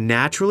oil with a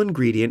natural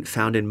ingredient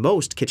found in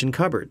most kitchen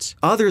cupboards.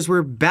 Others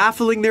were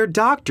baffling their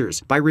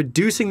doctors by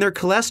reducing their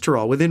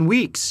cholesterol within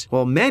weeks,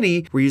 while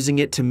many were using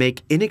it to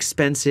make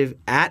inexpensive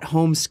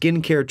at-home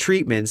skincare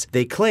treatments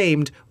they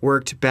claimed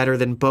worked better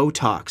than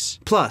Botox.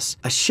 Plus,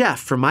 a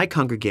chef from my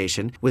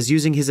congregation was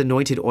using his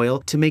anointed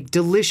oil to make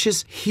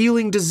delicious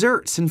healing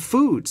desserts and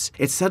foods.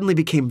 It suddenly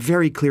became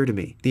very clear to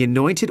me. The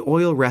anointed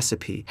oil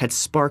recipe had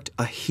sparked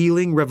a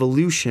healing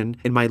revolution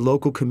in my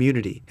local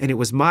community, and it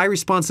was my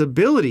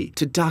responsibility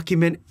to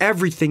document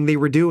everything they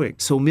were doing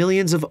so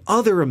millions of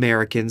other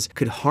Americans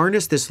could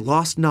harness this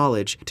lost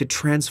knowledge to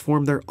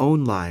transform their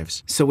own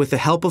lives. So with the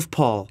help of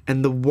Paul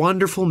and the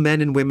wonderful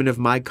men and women of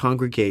my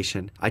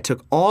congregation, I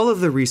took all of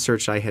the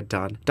research I had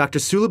done, Dr.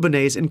 Sula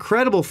Benet's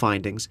incredible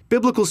findings,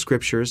 biblical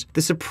scriptures,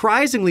 the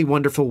surprisingly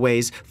wonderful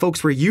ways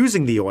folks were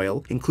using the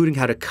oil, including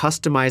how to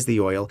customize the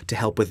oil to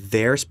help with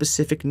their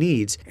specific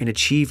needs and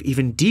achieve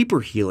even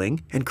deeper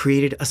healing, and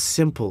created a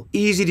simple,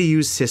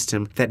 easy-to-use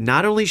system that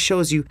not only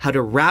shows you how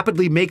to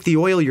rapidly make the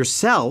oil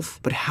yourself,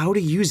 but how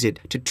to use it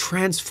to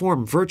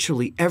transform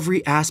virtually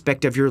every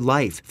aspect of your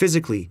life,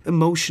 physically,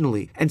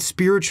 emotionally, and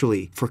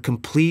spiritually, for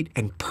complete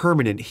and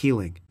permanent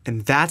healing.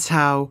 And that's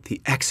how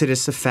the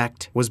Exodus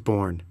effect was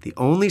born. The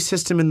only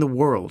system in the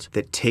world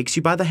that takes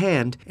you by the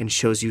hand and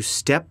shows you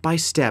step by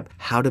step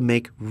how to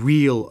make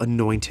real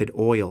anointed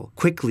oil,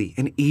 quickly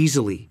and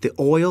easily. The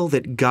oil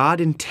that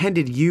God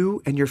intended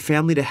you and your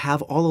family to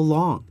have all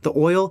along. The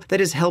oil that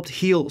has helped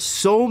heal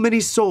so many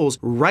souls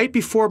right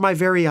before my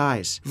very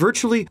eyes,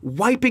 virtually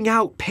wiping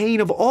out pain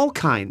of all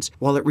kinds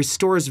while it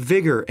restores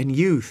vigor and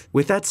youth.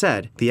 With that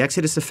said, the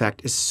Exodus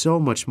effect is so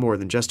much more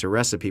than just a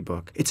recipe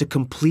book. It's a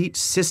complete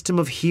system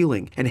of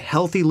healing and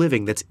healthy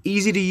living that's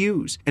easy to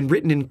use and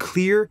written in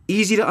clear,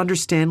 easy to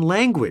understand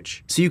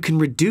language, so you can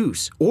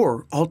reduce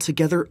or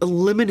altogether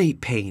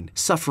eliminate pain,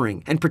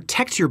 suffering, and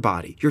protect your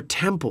body, your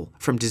temple,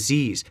 from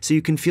disease, so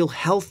you can feel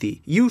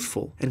healthy,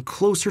 youthful, and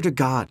closer to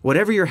God.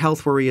 Whatever your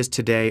health worry is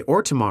today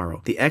or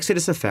tomorrow, the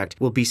Exodus effect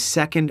will be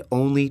second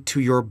only to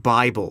your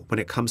Bible when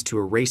it comes to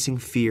erasing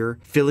fear,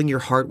 filling your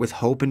heart with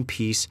hope and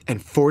peace,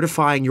 and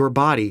fortifying your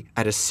body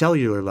at a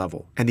cellular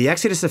level. And the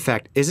Exodus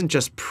effect isn't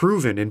just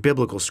proven in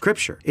biblical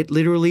scripture. It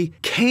literally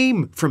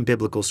came from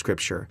biblical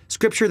scripture,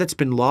 scripture that's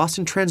been lost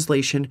in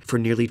translation for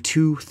nearly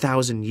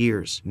 2,000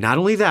 years. Not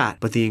only that,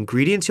 but the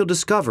ingredients you'll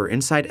discover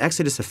inside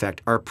Exodus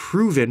effect are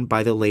proven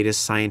by the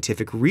latest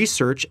scientific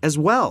research as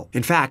well.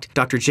 In fact,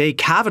 Dr. Jay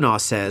Kavanaugh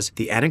says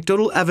the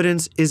anecdotal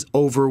evidence is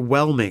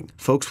overwhelming.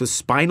 Folks with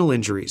spinal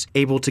injuries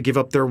able to give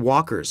up their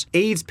walkers,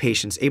 AIDS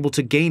patients able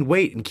to gain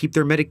weight and keep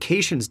their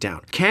medications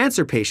down,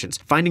 cancer patients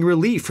finding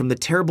relief from the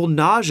terrible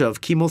nausea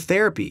of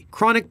chemotherapy,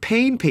 chronic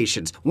pain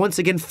patients once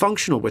again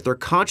functional with their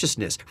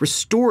consciousness,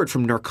 restored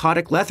from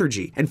narcotic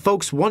lethargy, and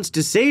folks once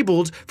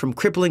disabled from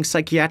crippling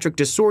psychiatric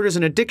disorders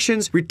and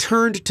addictions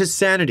returned to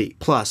sanity.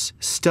 Plus,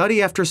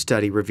 study after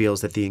study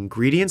reveals that the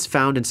ingredients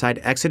found inside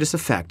Exodus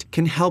effect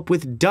can help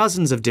with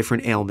dozens of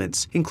different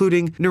ailments,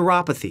 including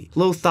neuropathy,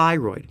 low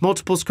thyroid,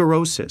 multiple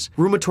sclerosis,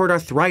 rheumatoid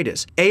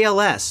arthritis,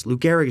 ALS, Lou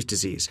Gehrig's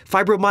disease,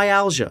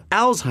 fibromyalgia,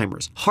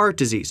 Alzheimer's, heart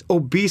disease,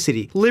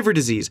 obesity, liver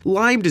disease,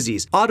 Lyme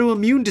disease,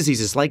 autoimmune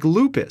diseases like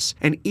lupus,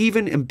 and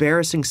even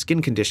embarrassing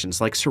skin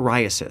conditions like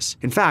psoriasis.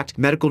 In fact,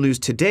 Medical News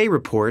Today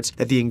reports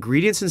that the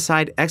ingredients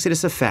inside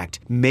Exodus effect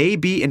may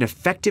be an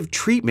effective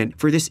treatment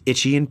for this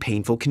itchy and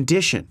painful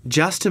condition.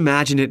 Just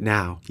imagine it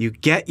now. You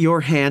get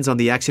your hands on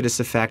the Exodus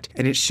effect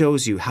and it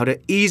shows you how to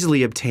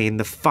easily obtain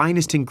the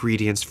finest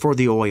ingredients for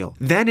the oil.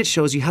 Then it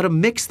shows you how to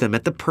mix them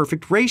at the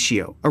perfect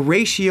ratio, a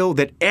ratio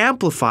that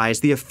amplifies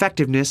the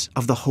effectiveness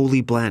of the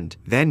holy blend.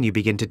 Then you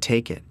begin to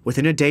take it.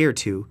 Within a day or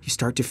two, you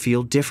start to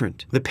feel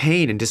different. The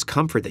pain and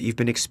discomfort that you've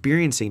been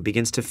experiencing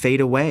begins to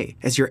fade away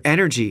as your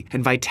energy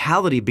and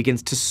vitality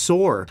begins to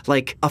soar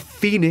like a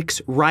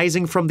phoenix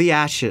rising from the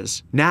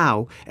ashes.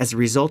 Now, as a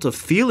result of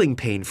feeling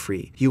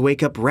pain-free, you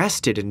wake up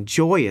rested and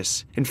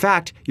joyous. In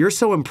fact, you're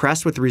so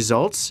impressed with the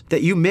results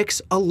that you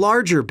mix a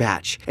larger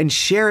batch and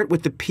share it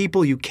with the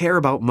people you care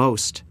about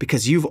most,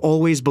 because you've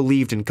always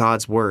believed in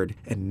God's word,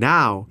 and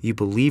now you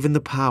believe in the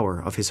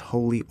power of his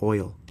holy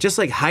oil. Just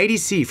like Heidi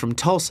C. from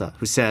Tulsa,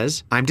 who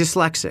says, "I'm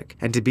dyslexic,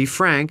 and to be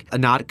frank, a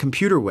not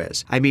computer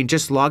whiz. I mean,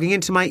 just logging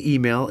into my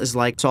email is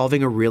like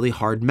solving a really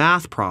hard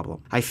math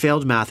problem. I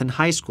failed math in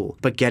high school,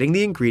 but getting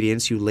the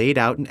ingredients you laid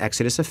out in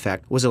Exodus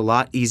effect was a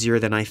lot easier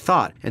than I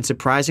thought, and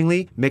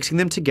surprisingly, mixing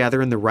them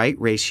together in the right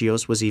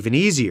ratios was even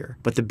easier.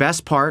 But the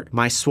best part,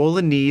 my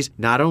swollen knees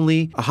not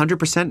only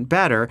 100%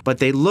 better, but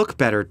they look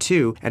better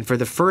too, and for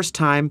the first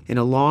time in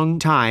a long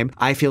time,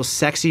 I feel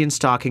sexy in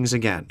stockings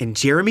again." And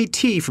Jeremy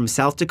T. from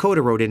South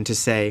Dakota wrote in to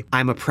say,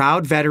 "I'm a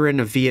proud veteran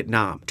of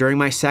Vietnam. During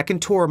my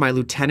second tour, my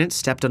lieutenant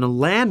stepped on a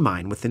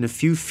landmine within a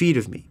few feet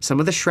of me. Some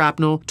of the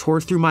shrapnel tore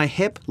through my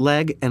hip,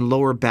 leg, and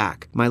lower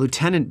back. My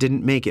lieutenant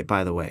didn't make it,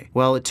 by the way.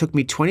 Well, it took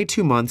me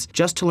 22 months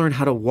just to learn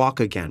how to walk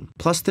again.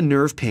 Plus the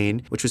nerve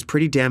pain, which was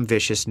pretty damn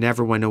vicious,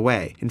 never went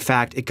away. In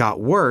fact, it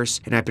got worse,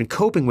 and I've been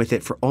coping with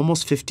it for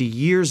almost 50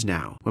 years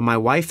now. When my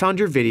wife found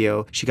your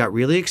video, she got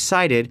really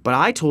excited, but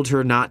I told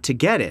her not to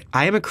get it.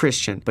 I am a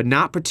Christian, but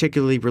not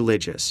particularly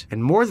religious.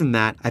 And more than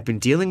that, I've been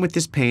dealing with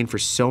this pain for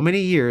so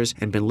many years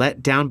and been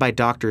let down by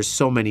doctors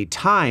so many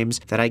times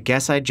that I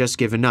guess I'd just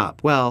given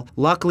up. Well,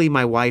 luckily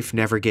my wife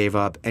never gave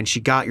up, and she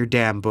got your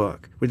damn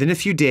book. Within a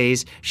few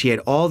days, she had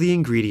all the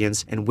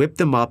ingredients and whipped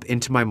them up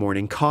into my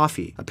morning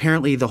coffee.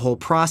 Apparently, the whole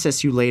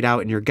process you laid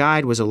out in your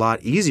guide was a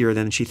lot easier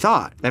than she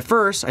thought. At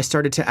first, I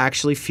started to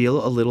actually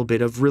feel a little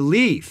bit of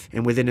relief,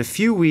 and within a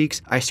few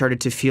weeks, I started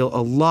to feel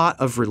a lot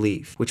of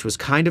relief, which was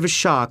kind of a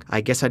shock.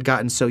 I guess I'd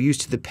gotten so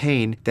used to the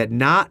pain that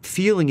not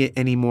feeling it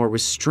anymore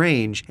was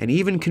strange and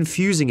even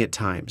confusing at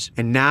times.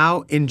 And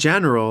now, in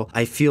general,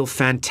 I feel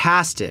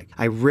fantastic.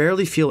 I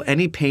rarely feel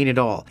any pain at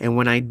all, and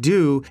when I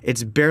do,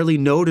 it's barely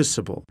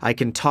noticeable. I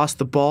can toss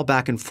the ball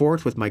back and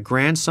forth with my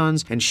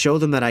grandsons and show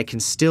them that I can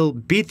still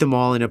beat them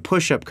all in a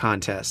push-up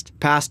contest.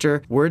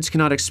 Pastor, words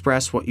cannot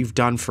express what you've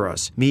done for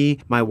us. Me,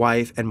 my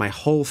wife, and my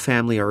whole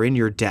family are in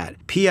your debt.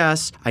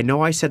 P.S. I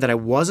know I said that I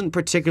wasn't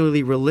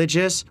particularly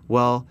religious.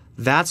 Well,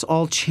 That's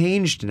all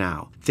changed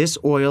now. This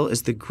oil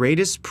is the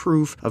greatest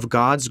proof of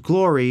God's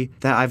glory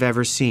that I've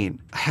ever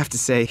seen. I have to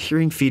say,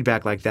 hearing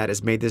feedback like that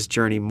has made this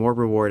journey more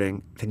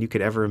rewarding than you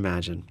could ever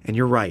imagine. And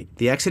you're right,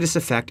 the Exodus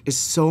effect is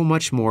so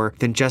much more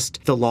than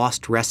just the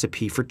lost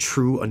recipe for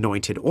true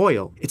anointed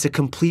oil. It's a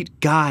complete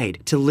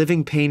guide to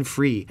living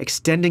pain-free,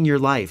 extending your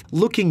life,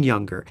 looking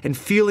younger, and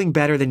feeling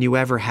better than you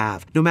ever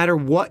have, no matter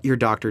what your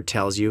doctor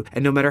tells you,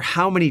 and no matter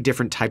how many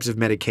different types of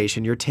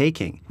medication you're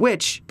taking.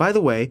 Which, by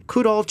the way,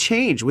 could all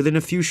change within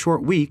a few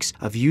short weeks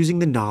of using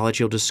the knowledge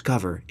you'll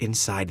discover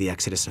inside the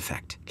Exodus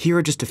effect. Here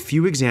are just a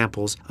few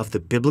examples of the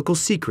biblical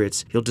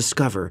secrets you'll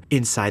discover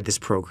inside this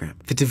program.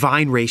 The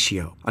divine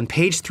ratio. On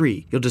page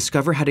 3, you'll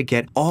discover how to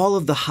get all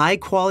of the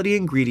high-quality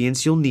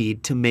ingredients you'll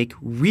need to make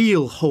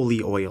real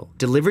holy oil,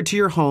 delivered to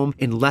your home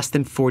in less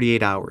than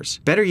 48 hours.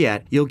 Better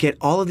yet, you'll get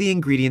all of the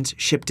ingredients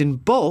shipped in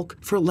bulk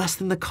for less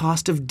than the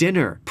cost of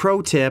dinner.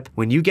 Pro tip,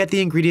 when you get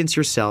the ingredients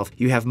yourself,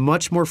 you have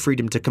much more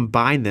freedom to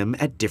combine them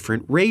at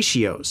different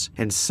ratios.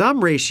 And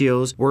some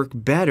ratios work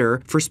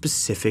better for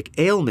specific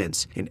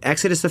ailments. In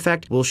Exodus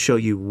Effect, we'll show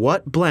you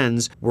what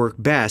blends work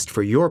best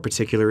for your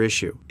particular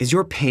issue. Is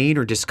your pain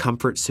or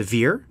discomfort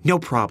severe? No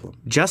problem.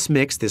 Just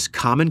mix this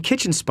common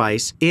kitchen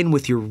spice in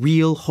with your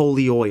real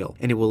holy oil,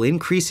 and it will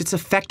increase its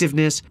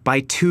effectiveness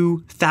by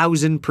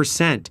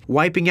 2,000%,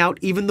 wiping out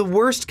even the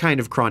worst kind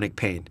of chronic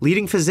pain.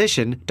 Leading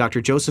physician, Dr.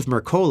 Joseph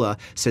Mercola,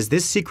 says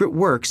this secret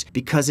works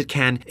because it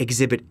can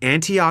exhibit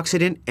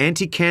antioxidant,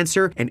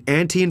 anti-cancer, and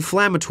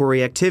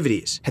anti-inflammatory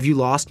activities. Have you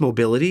lost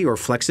mobility or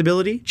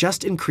flexibility?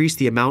 Just increase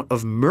the amount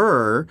of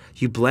myrrh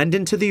you blend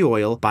into the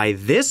oil by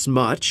this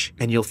much,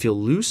 and you'll feel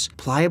loose,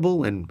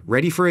 pliable, and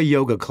ready for a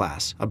yoga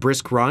class, a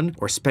brisk run,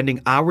 or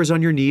spending hours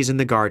on your knees in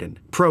the garden.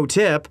 Pro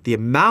tip, the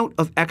amount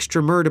of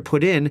extra myrrh to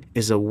put in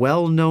is a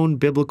well-known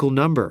biblical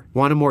number.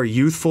 Want a more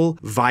youthful,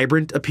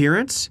 vibrant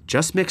appearance?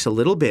 Just mix a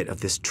little bit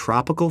of this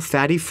tropical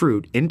fatty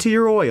fruit into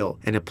your oil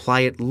and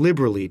apply it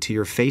liberally to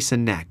your face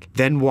and neck.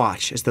 Then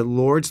watch as the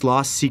Lord's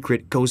lost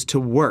secret goes to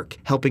work,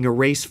 helping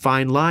erase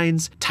fine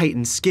lines,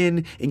 tighten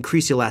skin,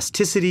 increase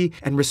elasticity,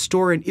 and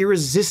restore an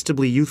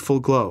irresistibly youthful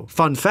glow.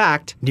 Fun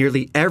fact,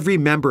 nearly every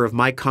member of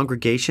my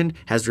congregation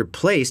has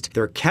replaced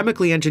their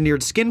chemically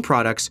engineered skin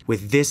products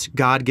with this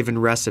God-given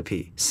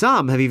recipe.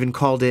 Some have even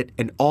called it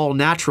an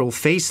all-natural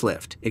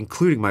facelift,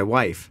 including my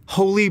wife.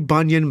 Holy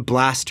Bunion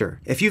Blaster.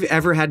 If you've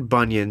ever had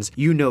bunions,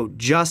 you know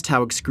just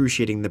how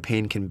excruciating the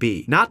pain can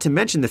be. Not to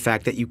mention the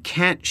fact that you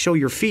can't show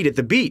your feet at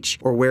the beach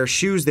or wear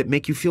shoes that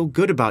make you feel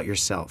good about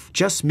yourself.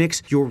 Just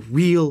mix your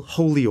real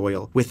holy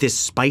oil with this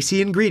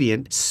spicy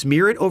ingredient,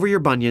 smear it over your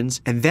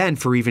bunions, and then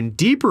for even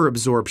deeper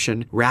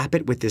absorption, wrap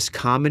it with this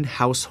common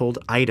household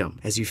item.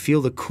 As you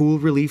feel the cool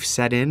relief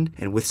set in,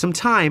 and with some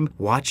time,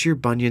 watch your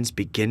bunions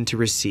begin to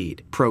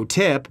recede. Pro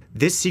tip,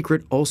 this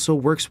secret also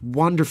works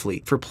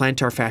wonderfully for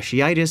plantar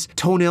fasciitis,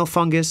 toenail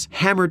fungus,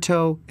 hammer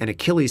toe, and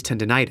Achilles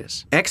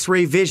tendonitis.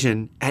 X-ray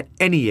vision at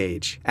any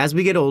age. As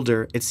we get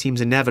older, it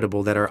seems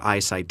inevitable that our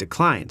eyesight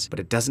declines, but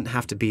it doesn't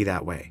have to be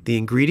that way. The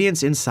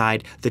ingredients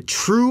inside the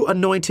true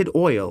anointed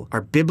oil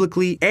are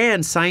biblically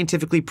and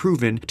scientifically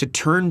proven to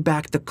turn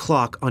back the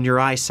clock on your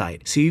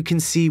eyesight so you can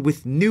see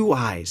with new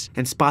eyes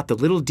and spot the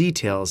little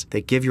details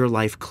that give your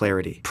life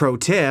clarity. Pro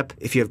tip,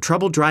 if you have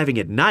trouble driving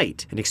at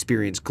night and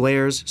experience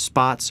glares,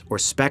 spots, or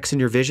specks in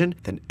your vision,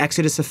 then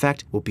Exodus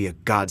Effect will be a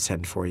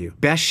godsend for you.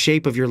 Best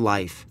shape of your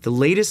life. The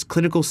latest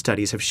clinical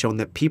studies have shown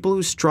that people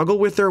who struggle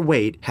with their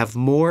weight have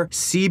more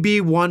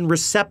CB1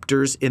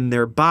 receptors in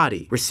their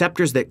body,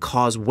 receptors that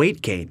cause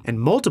weight gain and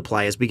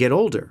multiply as we get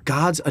older.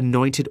 God's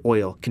anointed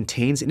oil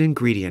contains an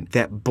ingredient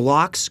that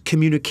blocks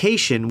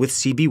communication with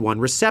CB1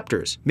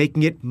 receptors,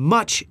 making it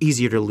much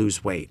easier to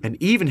lose weight,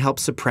 and even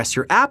helps suppress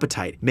your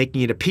appetite,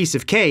 making it a piece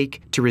of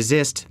cake to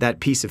resist that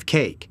piece of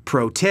cake.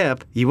 Pro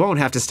tip, you won't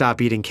have to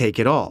stop eating cake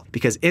at all,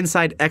 because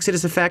inside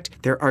Exodus Effect,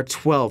 there are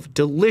 12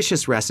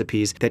 delicious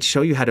recipes that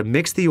show you how to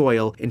mix the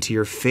oil into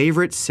your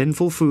favorite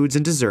sinful foods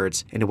and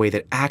desserts in a way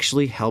that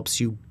actually helps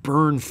you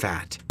burn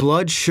fat.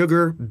 Blood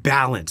sugar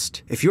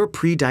balanced. If you're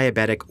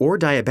pre-diabetic or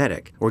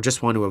diabetic, or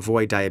just want to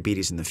avoid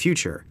diabetes in the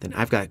future, then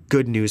I've got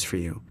good news for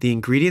you. The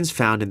ingredients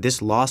found in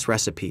this lost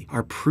recipe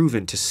are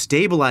proven to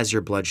stabilize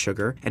your blood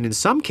sugar, and in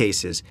some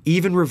cases,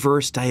 even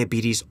reverse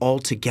diabetes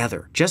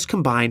altogether. Just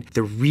combine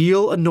the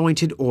real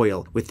anointed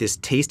oil with this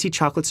tasty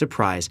chocolate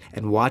surprise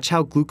and watch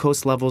how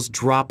glucose levels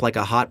drop like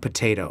a hot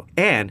potato,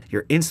 and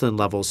your insulin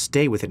levels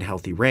stay within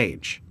healthy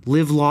range.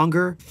 Live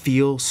longer,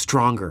 feel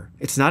stronger.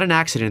 It's not an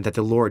accident that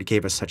the Lord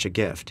gave us such a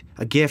gift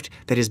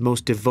that his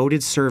most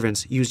devoted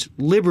servants used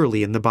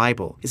liberally in the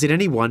Bible. Is it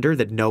any wonder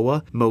that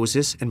Noah,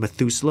 Moses, and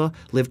Methuselah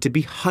lived to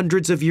be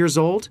hundreds of years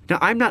old? Now,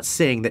 I'm not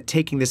saying that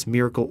taking this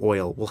miracle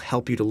oil will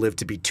help you to live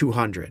to be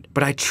 200,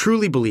 but I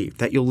truly believe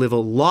that you'll live a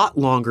lot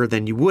longer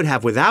than you would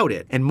have without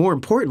it, and more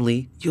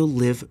importantly, you'll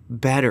live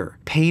better,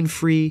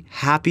 pain-free,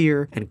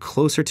 happier, and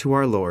closer to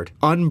our Lord.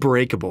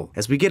 Unbreakable.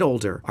 As we get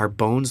older, our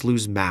bones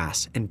lose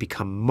mass and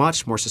become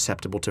much more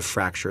susceptible to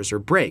fractures or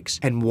breaks,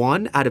 and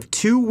 1 out of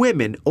 2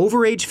 women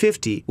over age 50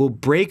 50 will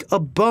break a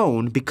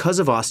bone because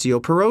of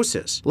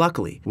osteoporosis.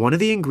 Luckily, one of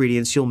the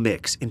ingredients you'll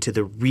mix into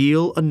the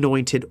REAL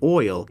Anointed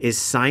Oil is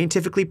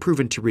scientifically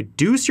proven to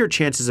reduce your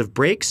chances of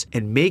breaks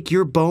and make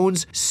your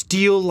bones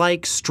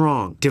steel-like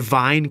strong.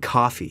 Divine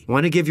Coffee.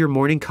 Want to give your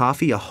morning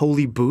coffee a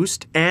holy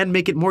boost and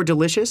make it more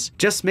delicious?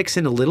 Just mix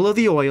in a little of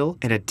the oil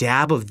and a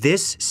dab of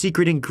this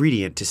secret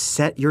ingredient to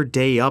set your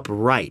day up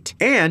right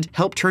and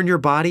help turn your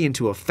body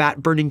into a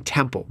fat-burning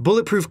temple.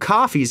 Bulletproof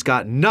Coffee's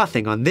got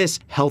nothing on this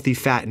healthy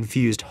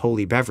fat-infused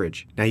holy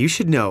beverage. Now you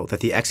should know that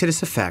the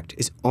Exodus Effect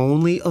is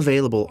only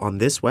available on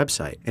this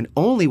website and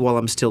only while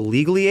I'm still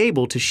legally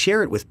able to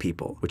share it with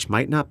people, which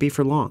might not be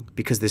for long,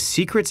 because the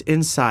secrets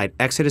inside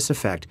Exodus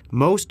Effect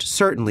most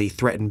certainly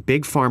threaten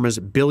Big Pharma's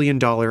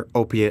billion-dollar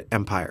opiate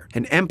empire,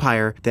 an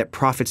empire that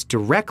profits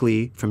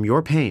directly from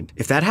your pain.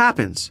 If that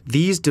happens,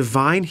 these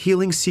divine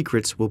healing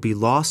secrets will be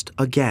lost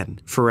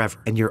again forever,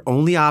 and your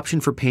only option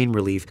for pain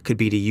relief could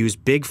be to use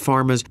Big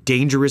Pharma's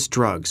dangerous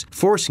drugs,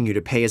 forcing you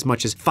to pay as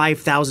much as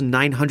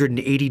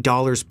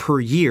 $5,980 per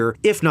year,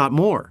 if not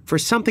more, for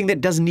something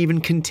that doesn't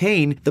even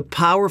contain the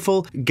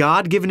powerful,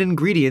 God-given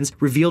ingredients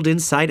revealed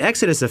inside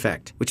Exodus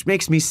Effect, which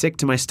makes me sick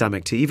to my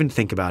stomach to even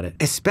think about it,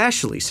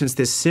 especially since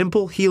this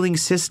simple healing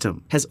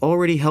system has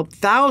already helped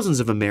thousands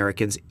of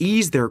Americans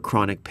ease their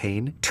chronic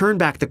pain, turn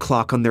back the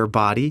clock on their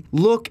body,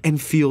 look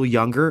and feel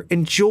younger,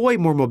 enjoy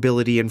more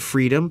mobility and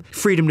freedom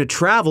to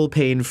travel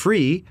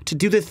pain-free, to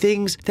do the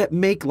things that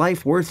make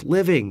life worth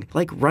living,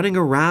 like running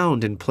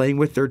around and playing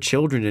with their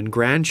children and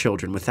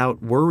grandchildren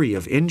without worry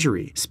of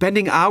injury,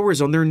 spending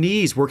hours on their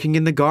knees working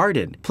in the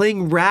garden,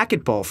 playing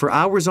racquetball for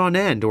hours on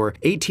end or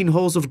 18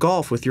 holes of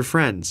golf with your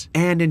friends,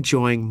 and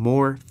enjoying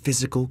more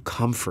physical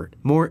comfort,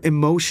 more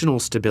emotional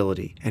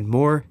stability, and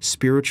more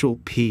spiritual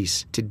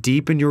peace to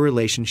deepen your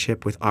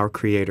relationship with our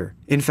Creator.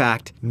 In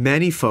fact,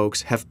 many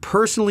folks have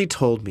personally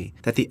told me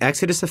that the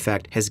Exodus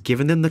Effect has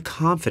given them the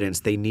confidence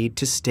they need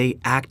to stay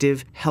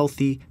active,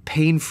 healthy,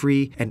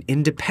 pain-free, and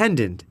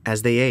independent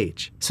as they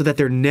age, so that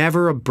they're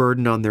never a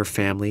burden on their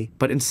family,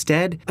 but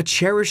instead a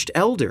cherished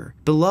elder,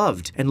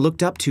 beloved and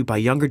looked up to by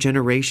younger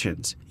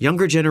generations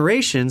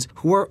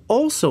who are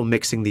also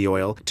mixing the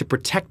oil to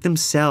protect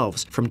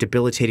themselves from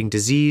debilitating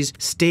disease,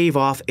 stave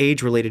off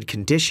age-related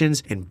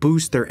conditions, and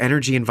boost their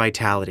energy and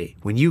vitality.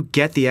 When you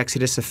get the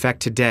Exodus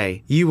Effect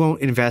today, you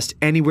won't invest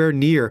anywhere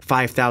near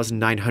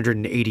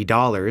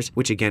 $5,980,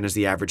 which again is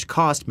the average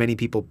cost many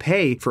people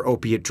pay for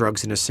opiate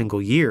drugs in a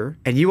single year,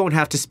 and you won't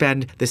have to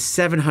spend the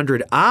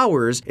 700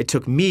 hours it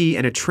took me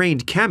and a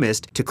trained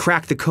chemist to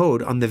crack the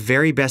code on the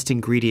very best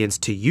ingredients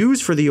to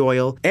use for the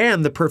oil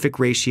and the perfect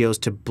ratios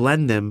to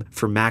blend them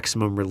for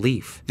maximum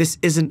relief. This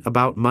isn't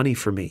about money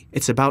for me.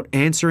 It's about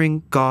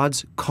answering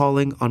God's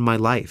calling on my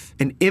life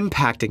and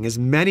impacting as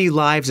many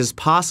lives as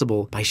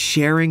possible by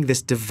sharing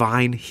this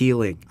divine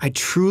healing. I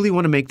truly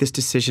want to make this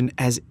decision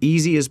as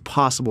easy as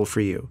possible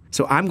for you.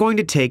 So I'm going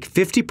to take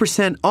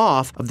 50%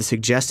 off of the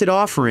suggested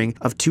offering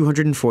of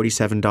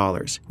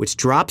 $247, which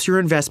drops your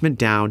investment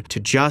down to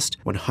just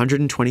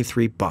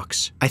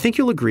 $123. I think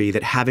you'll agree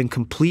that having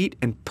complete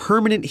and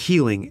permanent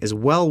healing is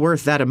well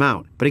worth that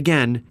amount. But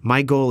again,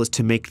 my goal is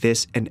to make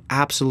this an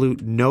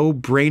absolute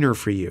no-brainer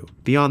for you.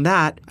 Beyond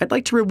that, I'd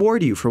like to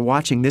reward you for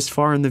watching this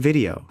far in the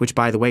video, which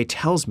by the way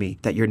tells me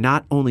that you're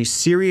not only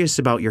serious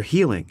about your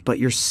healing, but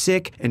you're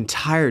sick and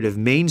tired of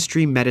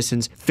mainstream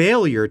medicine's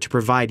failure to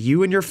provide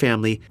you and your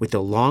family with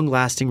the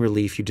long-lasting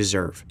relief you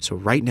deserve. So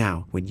right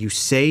now, when you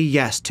say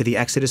yes to the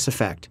Exodus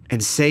Effect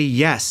and say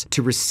yes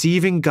to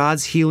receiving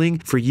God's healing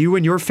for you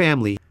and your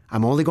family,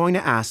 I'm only going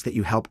to ask that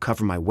you help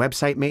cover my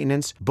website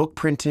maintenance, book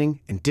printing,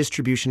 and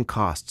distribution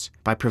costs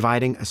by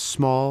providing a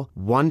small,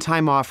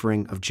 one-time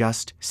offering of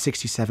just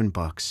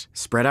 $67.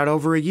 Spread out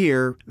over a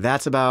year,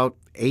 that's about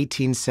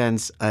 18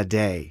 cents a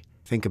day.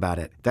 Think about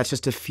it. That's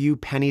just a few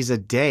pennies a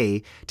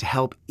day to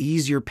help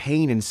ease your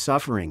pain and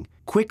suffering,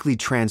 quickly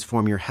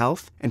transform your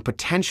health, and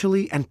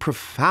potentially and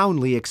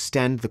profoundly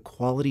extend the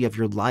quality of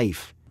your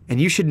life. And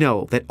you should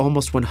know that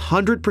almost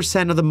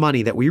 100% of the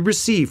money that we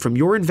receive from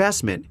your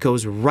investment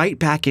goes right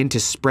back into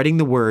spreading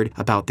the word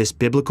about this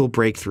biblical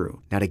breakthrough.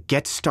 Now to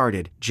get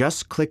started,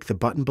 just click the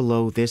button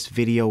below this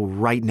video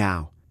right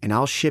now, and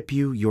I'll ship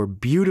you your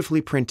beautifully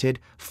printed,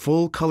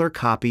 full-color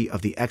copy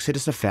of the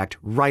Exodus Effect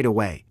right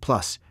away.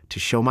 Plus, to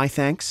show my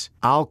thanks,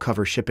 I'll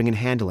cover shipping and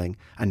handling,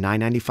 a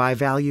 $9.95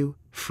 value,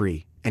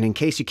 free. And in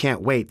case you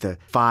can't wait the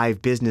 5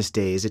 business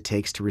days it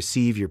takes to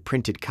receive your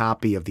printed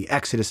copy of the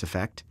Exodus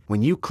Effect,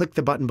 when you click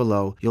the button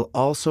below, you'll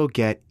also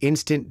get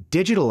instant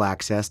digital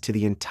access to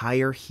the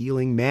entire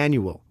healing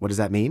manual. What does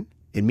that mean?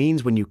 It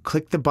means when you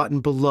click the button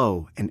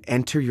below and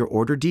enter your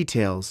order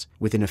details,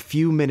 within a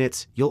few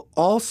minutes, you'll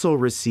also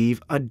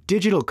receive a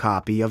digital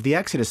copy of the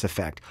Exodus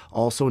Effect,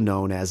 also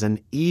known as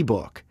an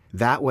ebook.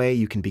 That way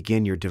you can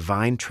begin your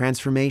divine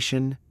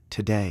transformation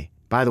today.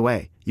 By the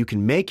way, you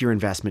can make your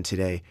investment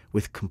today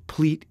with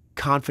complete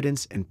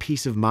confidence and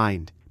peace of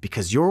mind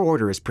because your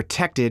order is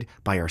protected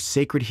by our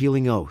sacred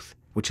healing oath,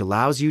 which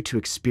allows you to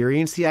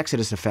experience the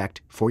Exodus Effect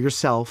for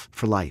yourself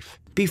for life.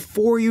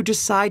 before you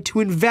decide to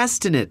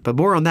invest in it. But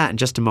more on that in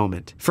just a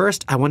moment.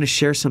 First, I want to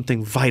share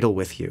something vital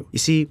with you. You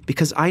see,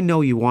 because I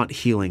know you want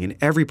healing in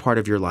every part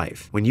of your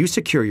life. When you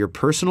secure your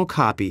personal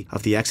copy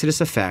of the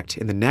Exodus Effect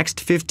in the next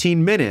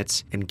 15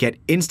 minutes and get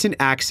instant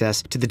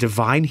access to the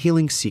divine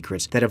healing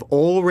secrets that have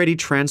already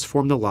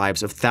transformed the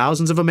lives of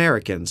thousands of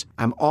Americans,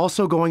 I'm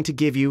also going to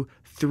give you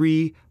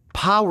 3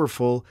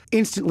 powerful,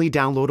 instantly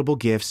downloadable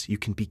gifts you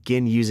can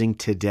begin using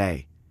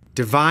today.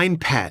 Divine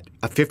Pet,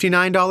 a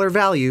 $59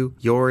 value,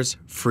 yours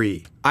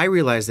free. I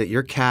realize that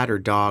your cat or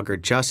dog are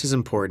just as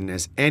important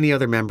as any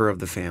other member of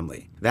the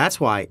family. That's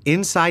why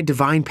inside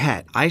Divine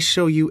Pet, I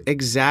show you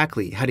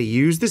exactly how to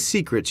use the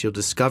secrets you'll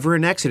discover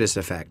in Exodus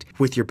Effect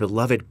with your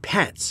beloved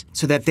pets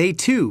so that they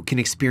too can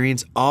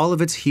experience all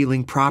of its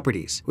healing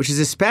properties, which is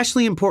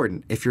especially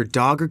important if your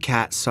dog or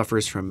cat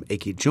suffers from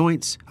achy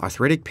joints,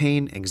 arthritic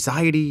pain,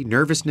 anxiety,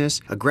 nervousness,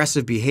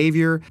 aggressive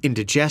behavior,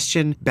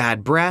 indigestion,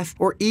 bad breath,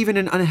 or even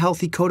an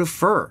unhealthy coat of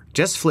fur.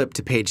 Just flip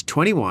to page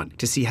 21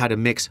 to see how to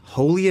mix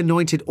Holy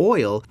Anointed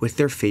Oil with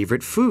their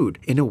favorite food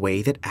in a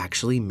way that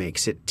actually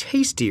makes it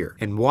tastier.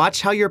 And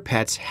watch how your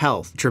pet's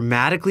health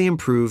dramatically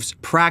improves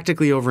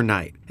practically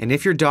overnight. And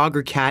if your dog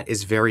or cat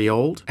is very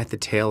old, at the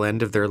tail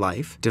end of their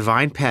life,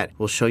 Divine Pet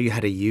will show you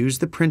how to use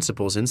the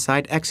principles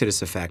inside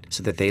Exodus Effect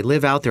so that they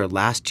live out their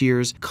last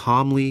years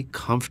calmly,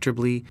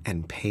 comfortably,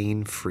 and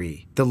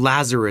pain-free. The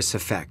Lazarus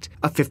Effect,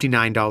 a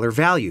 $59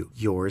 value,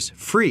 yours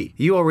free.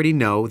 You already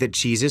know that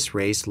Jesus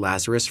raised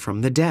Lazarus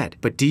from the dead,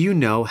 but do you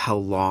know how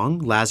long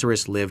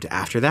Lazarus lived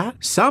after that?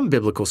 Some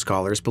biblical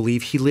scholars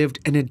believe he lived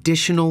an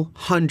additional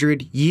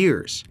 100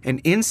 years.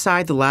 And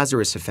inside the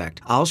Lazarus Effect,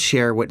 I'll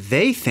share what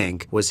they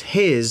think was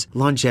his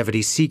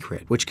longevity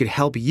secret, which could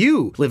help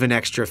you live an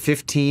extra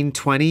 15,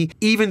 20,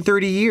 even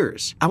 30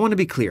 years. I want to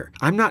be clear.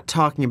 I'm not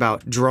talking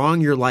about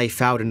drawing your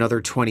life out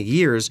another 20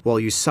 years while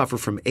you suffer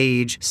from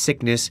age,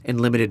 sickness, and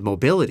limited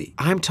mobility.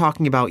 I'm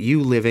talking about you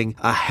living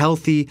a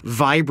healthy,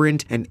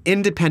 vibrant, and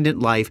independent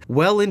life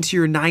well into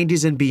your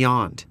 90s and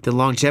beyond. The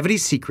longevity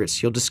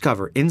secrets you'll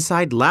discover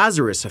inside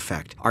Lazarus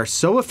Effect are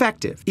so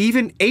effective,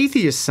 even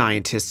atheist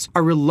scientists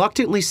are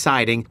reluctantly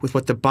siding with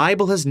what the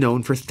Bible has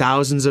known for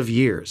thousands of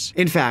years.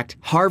 In fact,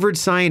 Harvard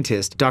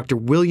scientist Dr.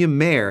 William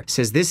Mayer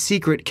says this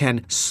secret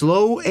can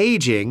slow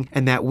aging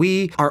and that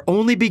we are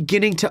only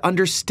beginning to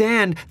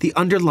understand the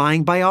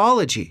underlying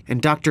biology.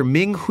 And Dr.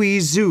 Ming-Hui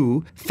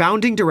Zhu,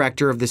 founding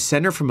director of the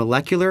Center for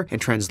Molecular and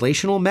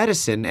Translational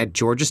Medicine at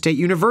Georgia State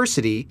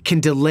University, can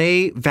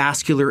delay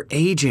vascular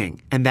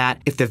aging, and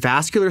that if the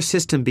vascular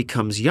system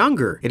becomes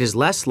younger, it is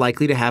less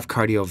likely to have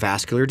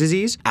cardiovascular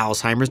disease,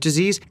 Alzheimer's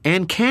disease,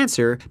 and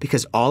cancer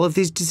because all of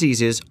these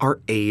diseases are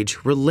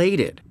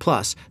age-related.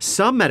 Plus,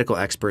 some medical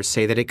experts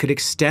say that it could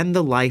extend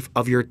the life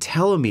of your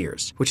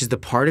telomeres, which is the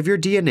part of your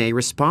DNA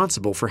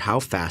responsible for how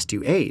fast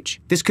you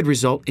age. This could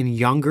result in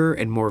younger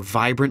and more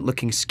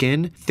vibrant-looking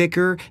skin,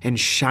 thicker and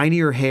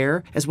shinier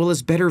hair, as well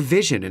as better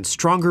vision and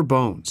stronger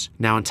bones.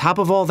 Now, on top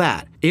of all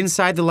that,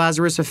 inside the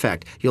Lazarus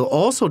Effect, you'll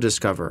also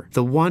discover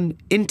the one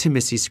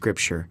intimacy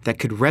scripture that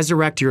could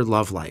resurrect your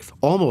love life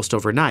almost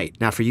overnight.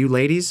 Now, for you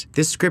ladies,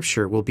 this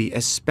scripture will be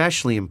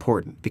especially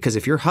important because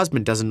if your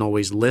husband doesn't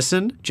always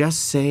listen, just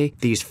say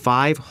these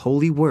 5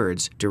 holy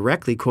words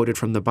directly quoted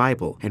from the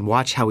Bible and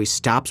watch how he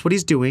stops what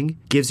he's doing,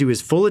 gives you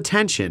his full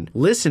attention,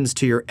 listens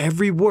to your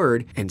every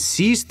word, and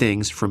sees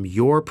things from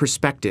your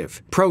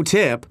perspective. Pro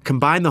tip,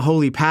 combine the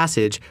holy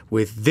passage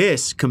with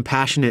this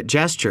compassionate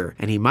gesture,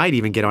 and he might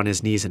even get on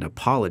his knees and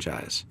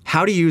apologize.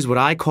 How to use what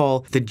I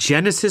call the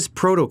Genesis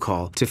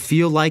protocol to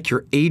feel like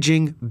you're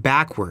aging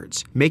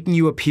backwards, making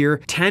you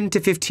appear 10 to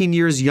 15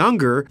 years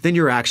younger than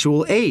your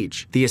actual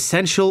age. The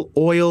essential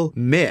oil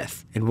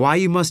myth, and why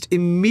you must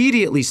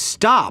immediately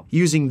stop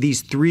using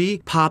these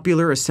 3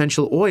 popular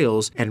essential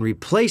oils and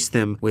replace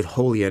them with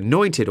Holy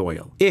Anointed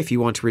Oil if you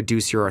want to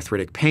reduce your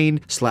arthritic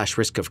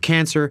pain/risk of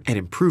cancer and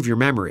improve your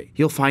memory.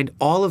 You'll find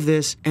all of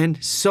this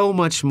and so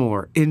much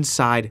more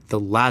inside the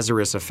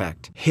Lazarus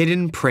Effect.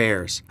 Hidden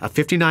Prayers, a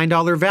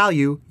 $59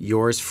 value,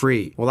 yours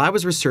free. While I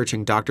was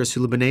researching Dr.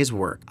 Sula Benet's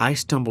work, I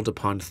stumbled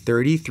upon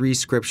 33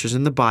 scriptures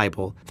in the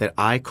Bible that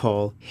I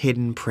call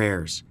hidden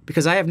prayers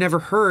because I have never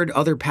heard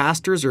other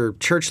pastors or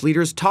church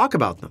leaders talk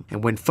about them.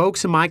 And when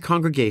folks in my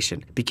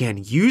congregation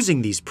began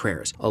using these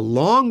prayers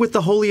along with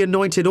the Holy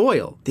Anointed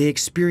Oil, they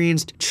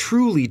experienced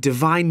truly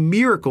divine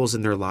miracles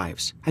in their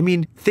lives. I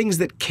mean, things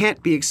that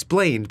can't be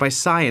explained by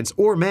science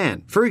or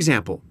man. For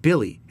example,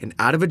 Billy, an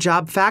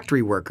out-of-a-job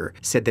factory worker,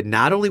 said that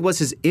not only was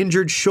his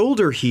injured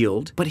shoulder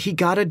healed, but he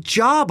got a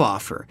job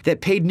offer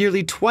that paid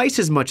nearly twice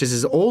as much as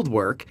his old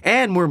work,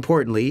 and more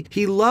importantly,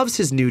 he loves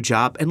his new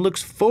job and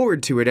looks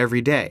forward to it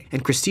every day.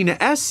 And Christina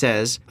S.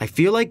 says, I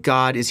feel like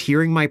God is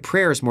hearing my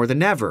prayers more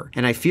than ever,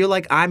 and I feel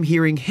like I'm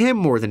hearing Him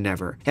more than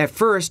ever. At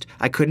first,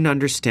 I couldn't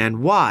understand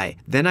why.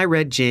 Then I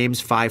read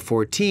James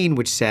 5:14,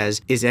 which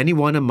says, Is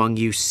anyone among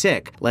you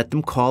sick? Let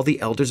them call the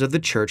elders of the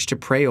church to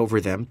pray over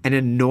them and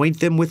anoint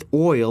them with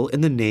oil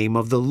in the name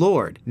of the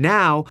Lord.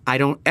 Now, I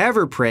don't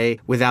ever pray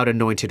without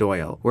anointed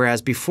Anointed Oil.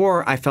 Whereas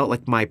before I felt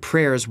like my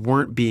prayers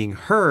weren't being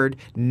heard,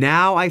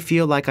 now I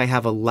feel like I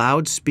have a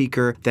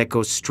loudspeaker that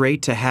goes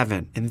straight to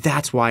heaven. And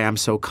that's why I'm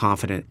so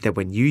confident that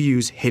when you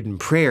use hidden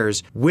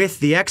prayers with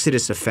the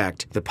Exodus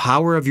effect, the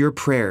power of your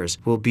prayers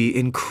will be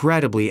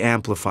incredibly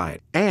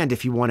amplified. And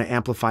if you want to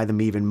amplify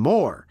them even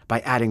more by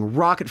adding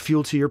rocket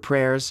fuel to your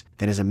prayers,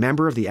 then as a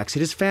member of the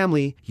Exodus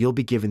family, you'll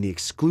be given the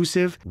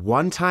exclusive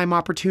one-time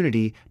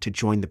opportunity to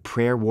join the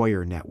Prayer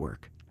Warrior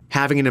Network.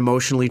 Having an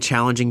emotionally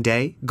challenging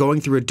day, going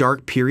through a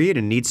dark period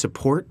and need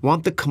support?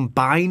 Want the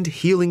combined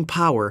healing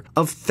power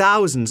of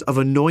thousands of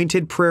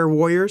anointed prayer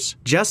warriors?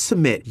 Just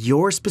submit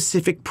your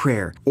specific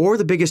prayer or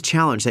the biggest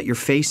challenge that you're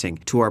facing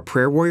to our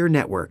Prayer Warrior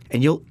Network,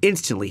 and you'll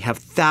instantly have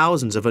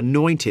thousands of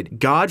anointed,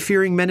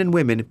 God-fearing men and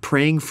women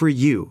praying for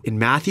you. In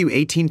Matthew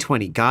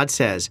 18:20, God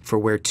says, "For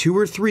where 2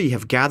 or 3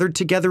 have gathered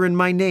together in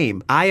my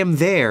name, I am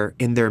there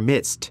in their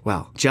midst."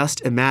 Well, just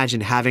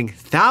imagine having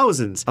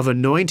thousands of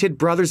anointed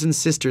brothers and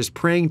sisters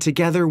praying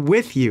together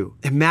with you.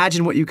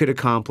 Imagine what you could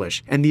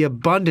accomplish and the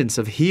abundance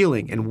of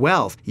healing and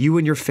wealth you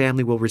and your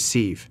family will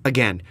receive.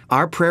 Again,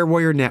 our Prayer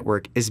Warrior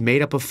Network is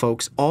made up of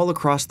folks all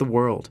across the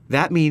world.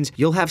 That means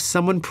you'll have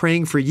someone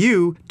praying for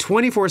you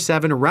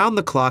 24/7 around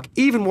the clock,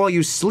 even while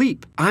you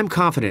sleep. I'm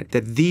confident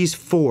that these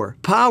 4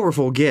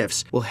 powerful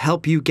gifts will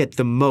help you get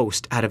the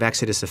most out of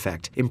Exodus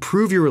Effect,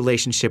 improve your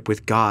relationship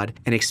with God,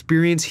 and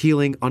experience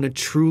healing on a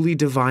truly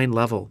divine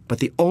level. But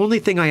the only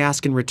thing I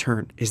ask in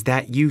return is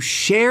that you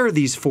share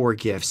these 4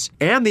 gifts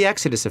and the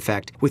Exodus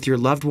Effect with your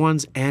loved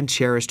ones and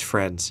cherished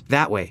friends.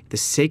 That way, the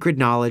sacred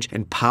knowledge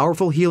and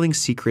powerful healing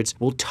secrets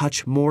will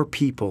touch more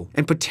people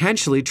and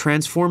potentially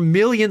transform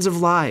millions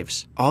of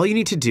lives. All you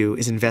need to do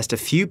is invest a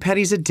few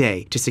pennies a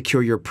day to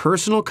secure your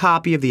personal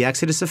copy of the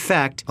Exodus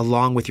Effect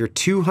along with your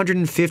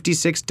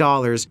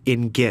 $256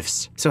 in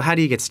gifts. So how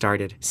do you get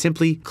started?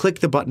 Simply click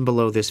the button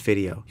below this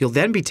video. You'll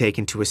then be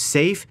taken to a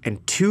safe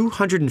and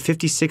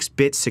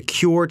 256-bit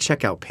secure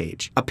checkout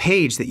page, a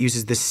page that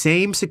uses the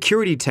same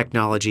security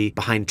technology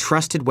behind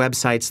trusted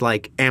websites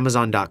like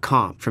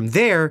Amazon.com. From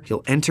there,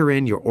 you'll enter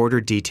in your order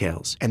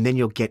details, and then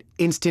you'll get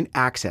instant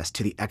access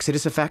to the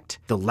Exodus Effect,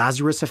 the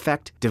Lazarus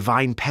Effect,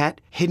 Divine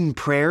Pet, Hidden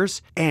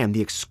Prayers, and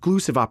the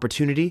exclusive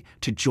opportunity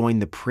to join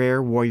the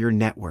Prayer Warrior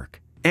Network.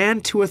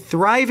 And to a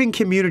thriving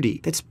community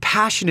that's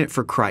passionate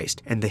for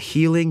Christ and the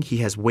healing He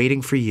has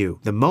waiting for you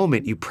the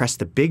moment you press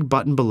the big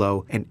button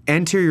below and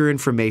enter your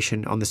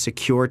information on the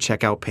secure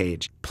checkout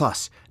page.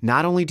 Plus,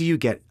 not only do you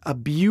get a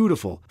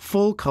beautiful,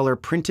 full-color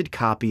printed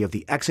copy of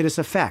the Exodus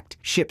Effect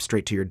shipped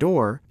straight to your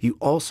door, you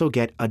also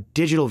get a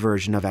digital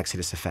version of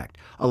Exodus Effect,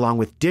 along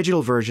with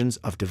digital versions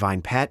of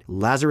Divine Pet,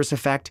 Lazarus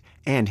Effect,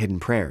 and Hidden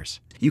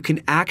Prayers. You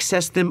can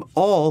access them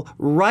all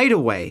right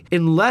away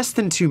in less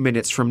than 2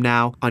 minutes from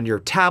now on your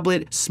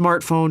tablet,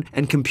 smartphone,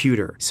 and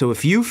computer. So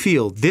if you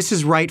feel this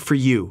is right for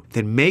you,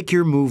 then make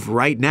your move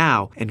right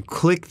now and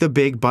click the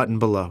big button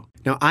below.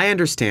 Now, I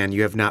understand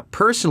you have not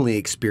personally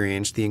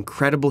experienced the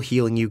incredible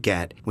healing you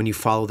get when you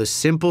follow the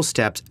simple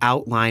steps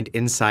outlined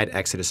inside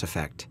Exodus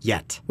Effect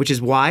yet, which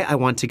is why I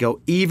want to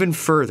go even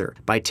further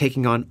by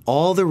taking on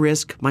all the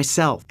risk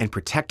myself and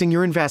protecting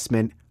your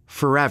investment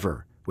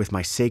forever with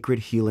my sacred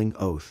healing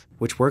oath,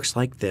 which works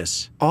like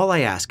this. All I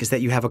ask is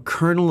that you have a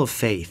kernel of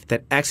faith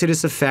that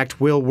Exodus Effect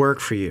will work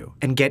for you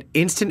and get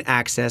instant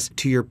access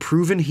to your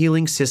proven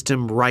healing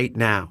system right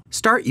now.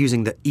 Start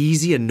using the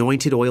easy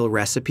anointed oil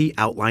recipe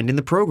outlined in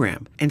the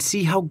program and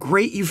see how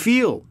great you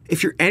feel.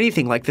 If you're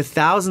anything like the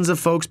thousands of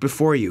folks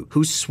before you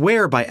who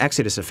swear by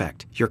Exodus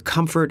Effect, your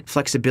comfort,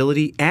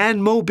 flexibility,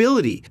 and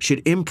mobility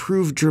should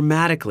improve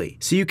dramatically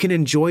so you can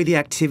enjoy the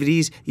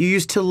activities you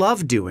used to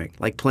love doing,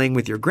 like playing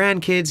with your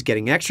grandkids,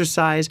 getting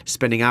exercise,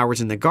 spending hours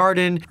in the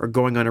garden, or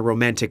going on a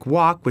romantic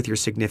walk with your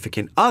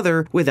significant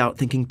other without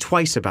thinking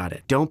twice about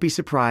it. Don't be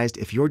surprised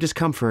if your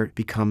discomfort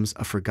becomes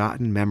a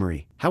forgotten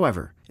memory.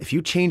 However, if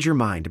you change your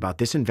mind about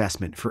this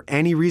investment for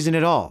any reason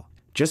at all,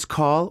 just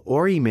call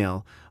or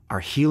email our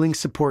healing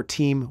support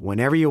team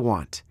whenever you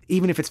want,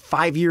 even if it's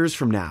 5 years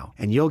from now,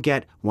 and you'll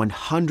get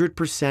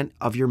 100%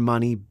 of your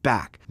money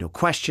back. No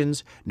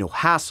questions, no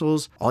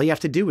hassles. All you have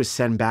to do is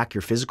send back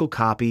your physical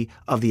copy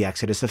of the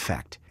Exodus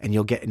Effect, and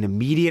you'll get an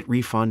immediate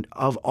refund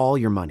of all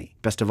your money.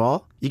 Best of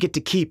all, you get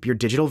to keep your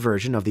digital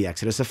version of the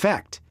Exodus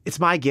Effect. It's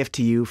my gift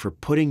to you for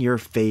putting your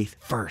faith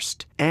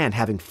first and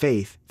having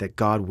faith that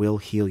God will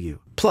heal you.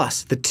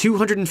 Plus, the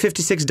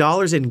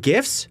 $256 in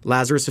gifts,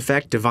 Lazarus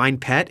Effect, Divine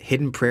Pet,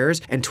 Hidden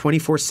Prayers, and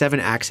 24/7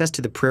 access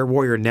to the Prayer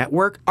Warrior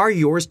Network are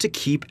yours to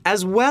keep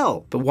as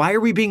well. But why are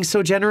we being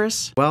so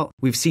generous? Well,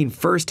 we've seen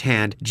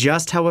firsthand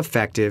just how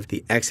effective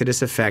the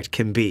Exodus Effect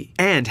can be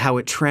and how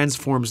it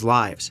transforms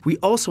lives. We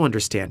also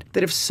understand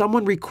that if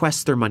someone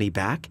requests their money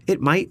back,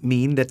 it might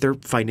mean that their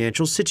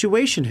financial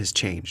situation has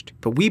changed.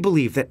 But we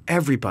believe that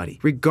everybody,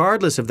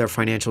 regardless of their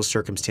financial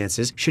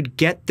circumstances, should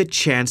get the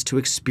chance to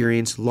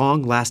experience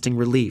long-lasting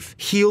relief,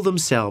 heal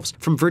themselves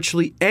from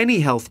virtually any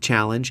health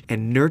challenge,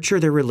 and nurture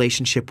their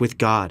relationship with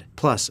God.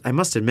 Plus, I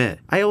must admit,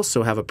 I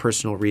also have a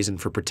personal reason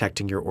for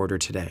protecting your order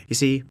today. You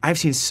see, I've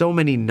seen so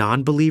many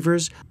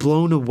non-believers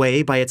blown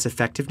away by its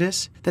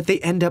effectiveness that they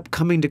end up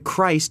coming to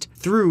Christ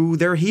through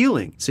their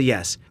healing. So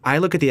yes, I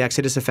look at the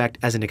Exodus effect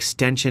as an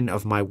extension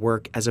of my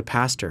work as a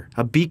pastor,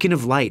 a beacon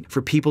of light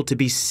for people to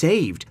be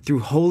saved through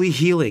holy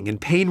healing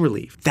and pain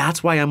relief.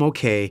 That's why I'm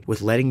okay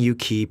with letting you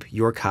keep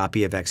your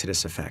copy of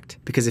Exodus effect,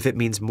 because if it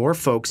means more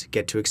folks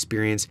get to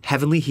experience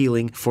heavenly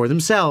healing for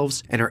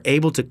themselves and are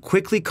able to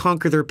quickly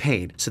conquer their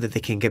pain so that they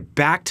can get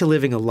back to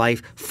living a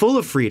life full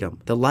of freedom,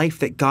 the life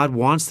that God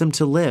wants them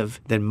to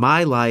live, then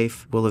my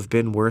life will have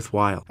been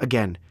worthwhile.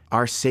 Again,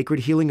 our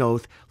sacred healing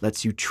oath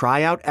lets you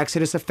try out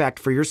Exodus effect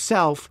for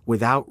yourself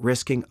without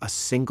risking a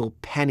single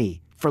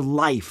penny. For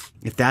life.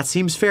 If that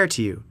seems fair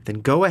to you,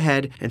 then go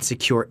ahead and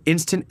secure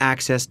instant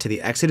access to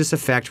the Exodus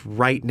effect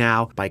right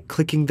now by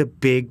clicking the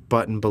big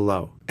button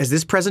below. As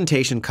this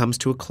presentation comes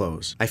to a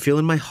close, I feel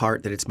in my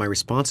heart that it's my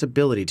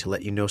responsibility to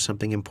let you know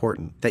something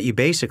important, that you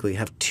basically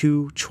have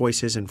two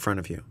choices in front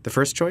of you. The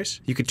first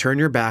choice, you could turn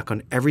your back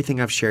on everything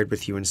I've shared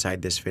with you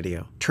inside this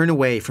video. Turn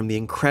away from the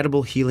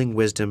incredible healing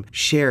wisdom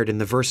shared in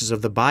the verses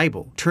of the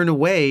Bible. Turn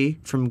away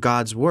from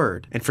God's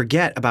word and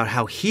forget about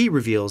how He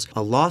reveals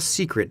a lost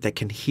secret that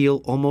can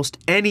heal almost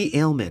any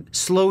ailment,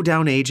 slow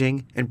down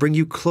aging, and bring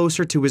you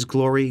closer to His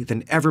glory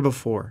than ever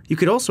before. You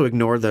could also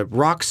ignore the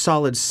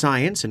rock-solid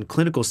science and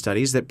clinical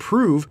studies that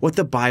prove what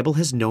the Bible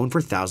has known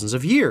for thousands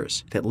of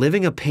years, that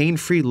living a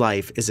pain-free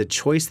life is a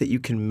choice that you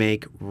can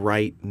make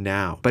right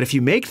now. But if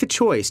you make the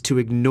choice to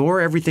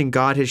ignore everything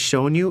God has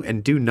shown you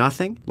and do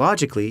nothing,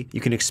 logically,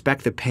 you can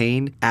expect the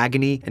pain,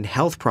 agony, and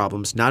health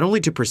problems not only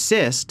to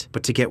persist,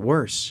 but to get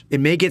worse. It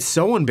may get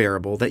so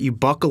unbearable that you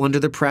buckle under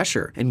the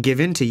pressure and give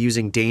in to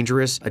using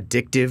dangerous,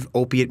 addictive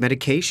opiate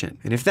medication.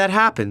 And if that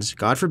happens,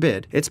 God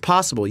forbid, it's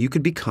possible you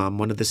could become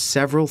one of the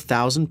several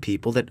thousand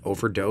people that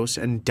overdose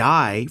and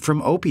die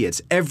from opiates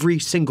every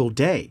single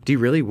day. Do you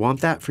really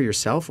want that for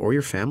yourself or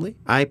your family?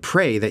 I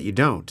pray that you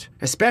don't,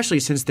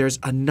 especially since there's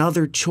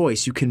another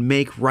choice you can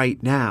make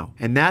right now,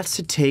 and that's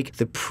to take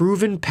the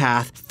proven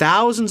path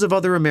thousands of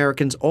other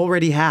Americans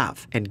already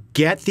have and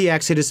get the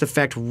Exodus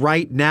effect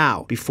right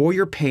now before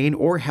your pain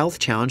or health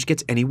challenge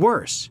gets any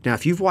worse. Now,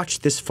 if you've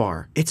watched this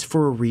far, it's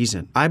for a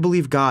reason. I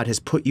believe God has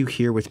put you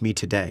here with me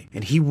today,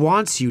 and He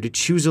wants you to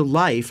choose a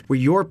life where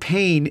your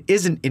pain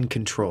isn't in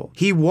control.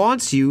 He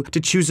wants you to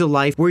choose a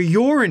life where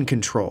you're in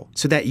control,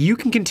 so that you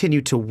can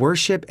continue to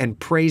worship and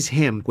praise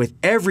Him with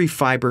every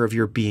fiber of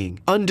your being,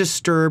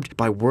 undisturbed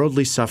by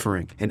worldly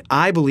suffering. And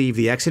I believe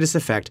the Exodus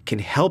effect can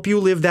help you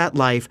live that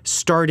life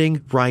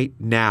starting right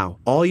now.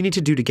 All you need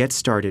to do to get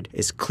started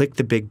is click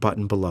the big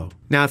button below.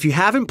 Now, if you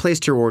haven't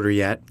placed your order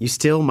yet, you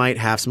still might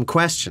have some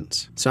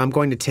questions. So I'm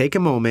going to take a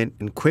moment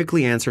and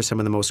quickly answer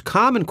some of the most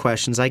common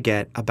questions I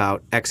get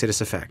about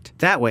Exodus effect.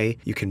 That way,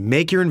 you can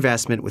make your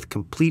investment with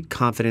complete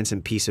confidence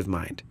and peace of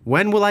mind.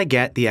 When will I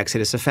get the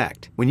Exodus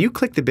effect? When you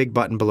click the big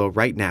button below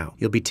right now,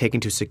 you'll be taken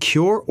to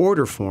secure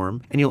order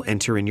form and you'll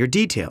enter in your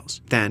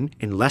details. Then,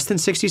 in less than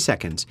 60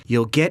 seconds,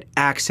 you'll get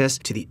access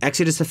to the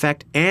Exodus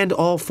effect and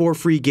all 4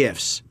 free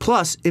gifts,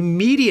 plus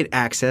immediate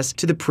access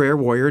to the Prayer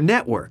Warrior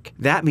Network.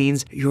 That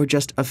means you're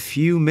just a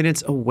few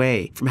minutes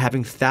away from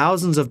having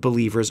thousands of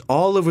believers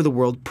all over the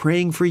world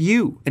praying for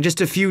you, and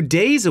just a few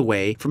days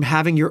away from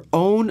having your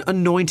own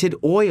anointed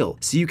oil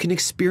so you can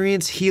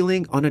experience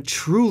healing on a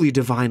truly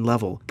divine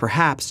level,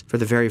 perhaps for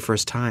the very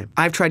first time.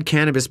 I've tried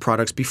cannabis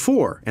products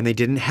before, and they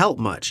didn't help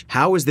much.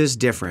 How is this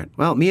different?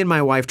 Well, me and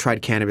my wife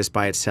tried cannabis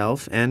by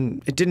itself,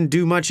 and it didn't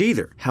do much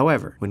either.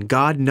 However, when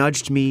God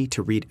nudged me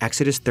to read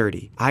Exodus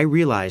 30, I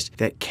realized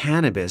that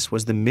cannabis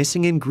was the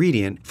missing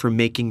ingredient for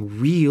making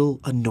real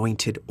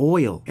anointed oil,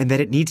 and that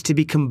it needs to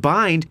be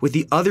combined with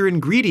the other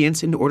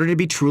ingredients in order to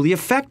be truly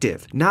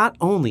effective. Not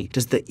only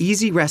does the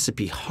easy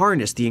recipe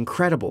harness the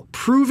incredible,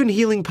 proven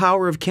healing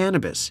power of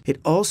cannabis, it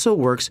also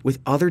works with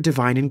other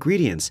divine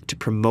ingredients to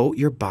promote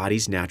your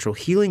body's natural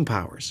healing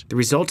powers. The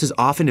result is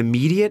often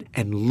immediate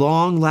and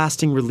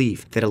long-lasting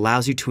relief that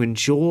allows you to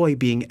enjoy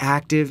being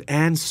active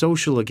and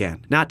social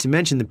again, not to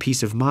mention the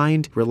peace of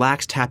mind,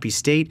 relaxed, happy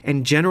state,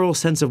 and general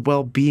sense of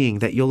well-being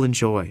that you'll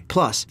enjoy.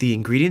 Plus, the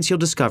ingredients you'll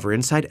discover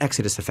inside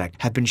Exodus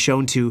Effect have been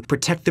shown to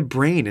protect the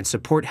brain and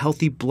support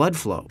healthy blood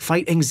flow,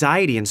 fight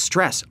anxiety and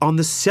stress on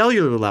the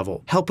cellular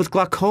level, help with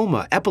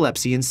glaucoma,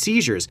 epilepsy, and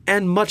seizures,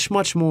 and much,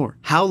 much more.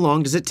 How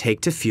long does it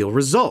take to feel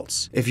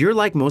results? If you're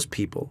like most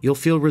people, you'll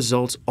feel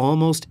results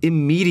almost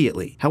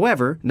immediately.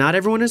 However, not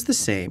everyone is the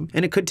same,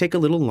 and it could take a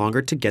little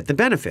longer to get the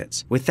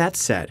benefits. With that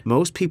said,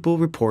 most people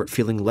report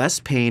feeling less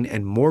pain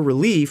and more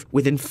relief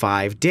within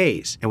 5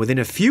 days. And within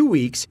a few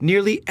weeks,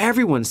 nearly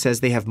everyone says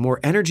they have more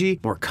energy,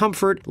 more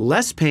comfort,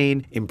 less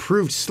pain,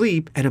 improved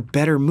sleep, and and a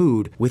better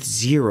mood with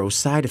zero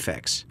side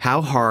effects.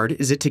 How hard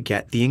is it to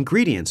get the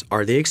ingredients?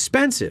 Are they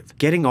expensive?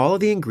 Getting all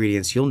of the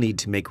ingredients you'll need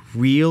to make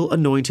Real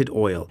Anointed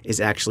Oil is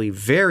actually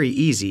very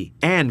easy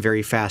and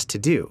very fast to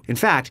do. In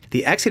fact,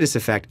 the Exodus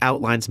Effect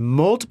outlines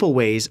multiple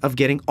ways of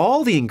getting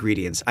all the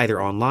ingredients,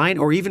 either online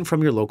or even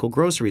from your local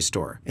grocery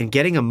store. And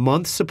getting a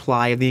month's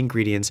supply of the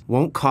ingredients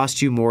won't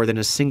cost you more than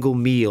a single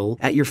meal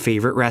at your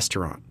favorite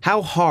restaurant.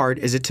 How hard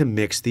is it to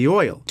mix the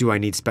oil? Do I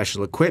need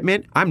special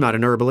equipment? I'm not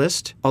an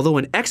herbalist. Although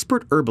an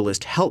expert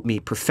herbalist helped me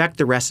perfect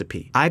the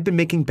recipe, I've been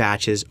making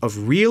batches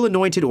of Real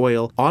Anointed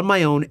Oil on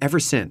my own ever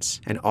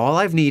since. And all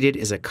I've needed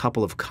is a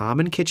couple of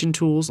common kitchen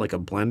tools like a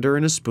blender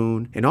and a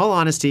spoon. In all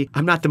honesty,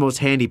 I'm not the most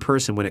handy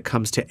person when it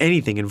comes to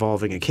anything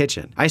involving a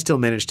kitchen. I still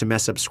manage to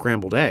mess up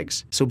scrambled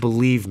eggs. So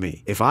believe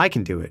me, if I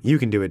can do it, you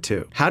can do it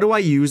too. How do I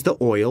use the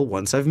oil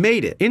once I've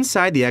made it?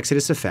 Inside the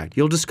Exodus Effect,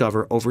 you'll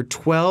discover over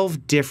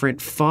 12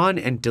 different fun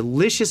and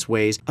delicious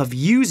ways of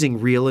using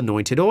Real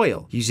Anointed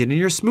Oil. Use it in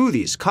your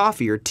smoothies,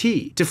 coffee, or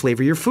tea to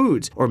flavor your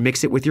foods, or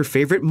mix it with your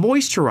favorite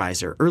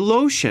moisturizer or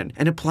lotion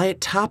and apply it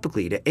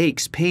topically to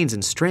aches, pains,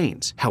 and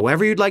strains.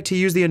 However you'd like to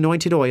use the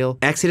anointed oil,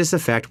 Exodus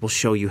Effect will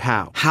show you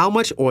how. How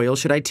much oil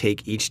should I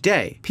take each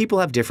day? People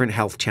have different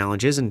health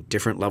challenges and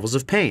different levels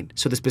of pain,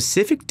 so the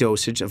specific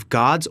dosage of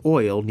God's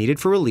oil needed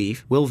for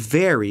relief will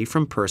vary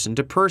from person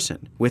to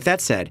person. With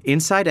that said,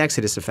 inside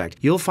Exodus Effect,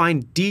 you'll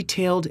find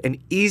detailed and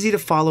easy to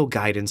follow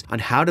guidance on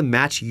how to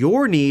match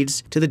your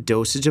needs to the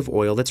dosage of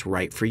oil that's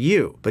right for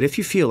you. But if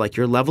you feel like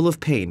your level of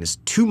pain is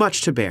too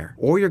much to bear,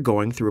 or you're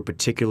going through a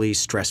particularly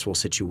stressful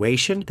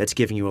situation that's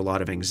giving you a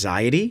lot of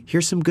anxiety,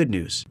 here's some good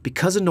news.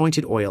 Because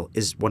anointed oil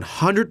is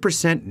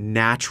 100%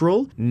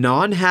 natural,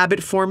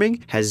 non-habit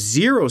forming, has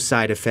zero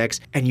side effects,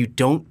 and you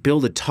don't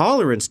build a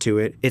tolerance to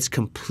it, it's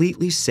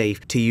completely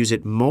safe to use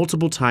it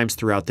multiple times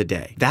throughout the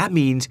day. That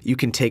means you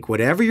can take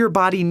whatever your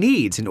body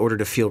needs in order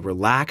to feel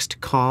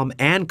relaxed, calm,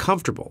 and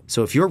comfortable.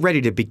 So if you're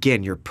ready to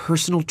begin your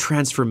personal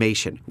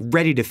transformation,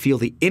 ready to feel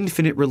the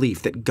infinite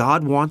relief that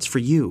God wants for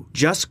you,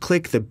 just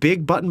click the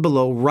big button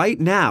below right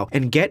now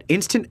and get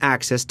instant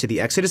access to the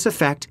Exodus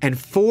Effect and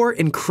 4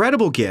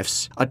 incredible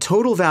gifts, a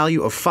total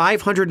value of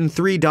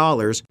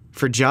 $503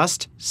 for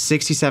just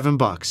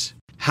 $67.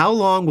 How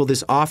long will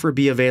this offer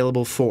be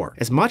available for?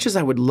 As much as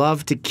I would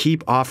love to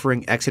keep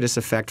offering Exodus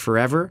Effect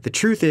forever, the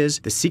truth is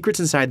the secrets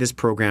inside this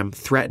program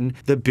threaten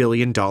the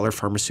billion-dollar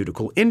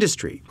pharmaceutical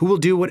industry, who will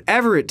do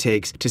whatever it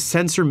takes to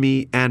censor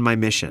me and my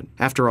mission.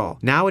 After all,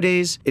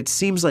 nowadays, it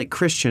seems like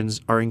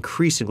Christians are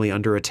increasingly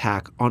under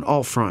attack on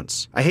all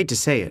fronts. I hate to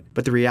say it,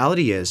 but the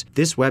reality is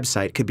this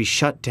website could be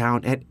shut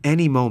down at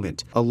any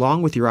moment,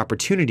 along with your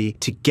opportunity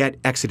to get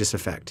Exodus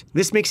Effect.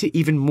 This makes it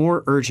even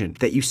more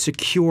urgent that you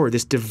secure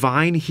this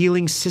divine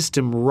healing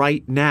system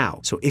right now.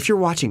 So if you're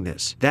watching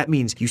this, that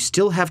means you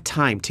still have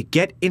time to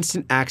get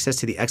instant access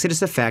to the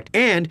Exodus Effect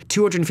and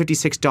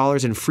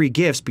 $256 in free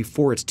gifts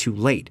before it's too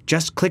late.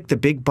 Just click the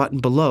big button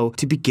below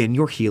to begin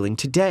your healing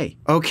today.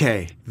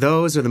 Okay,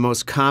 those are the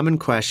most common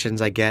questions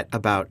I get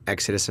about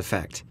Exodus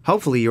Effect.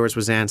 Hopefully yours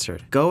was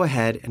answered. Go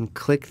ahead and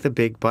click the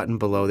big button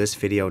below this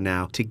video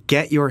now to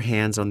get your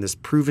hands on this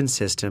proven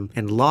system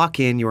and lock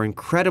in your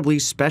incredibly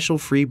special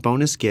free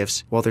bonus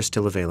gifts while they're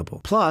still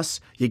available. Plus,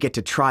 you get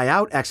to try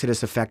out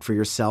Exodus Effect for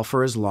yourself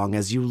for as long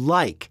as you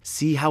like.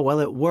 See how well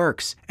it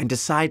works and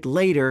decide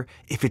later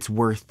if it's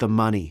worth the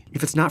money.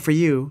 If it's not for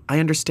you, I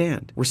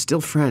understand. We're still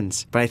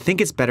friends, but I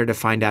think it's better to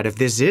find out if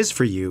this is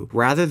for you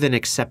rather than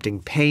accepting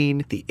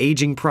pain, the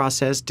aging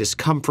process,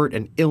 discomfort,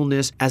 and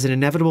illness as an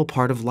inevitable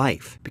part of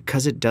life,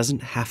 because it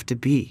doesn't have to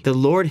be. The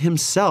Lord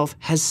Himself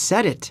has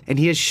said it, and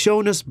He has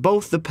shown us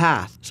both the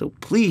path. So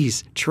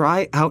please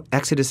try out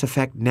Exodus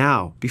Effect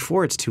now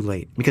before it's too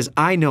late, because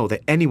I know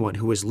that anyone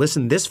who has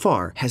listened this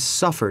far has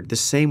suffered the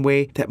same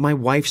way that my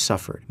wife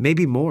suffered,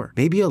 maybe more,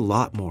 maybe a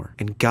lot more.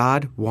 And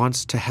God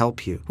wants to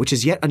help you, which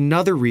is yet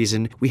another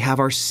reason we have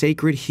our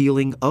sacred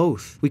healing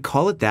oath. We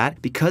call it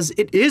that because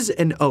it is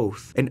an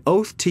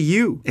oath to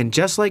you. And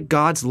just like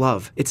God's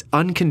love, it's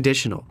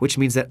unconditional, which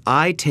means that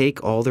I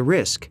take all the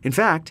risk. In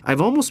fact,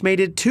 I've almost made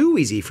it too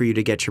easy for you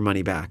to get your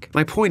money back.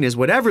 My point is,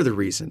 whatever the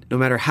reason, no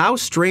matter how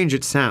strange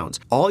it sounds,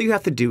 all you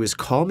have to do is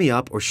call me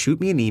up or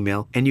shoot me an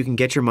email and you can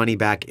get your money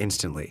back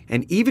instantly.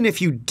 And even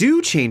if you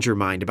do change your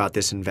mind about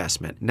this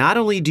investment, not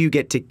only do you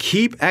get to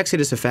keep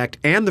Exodus Effect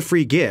and the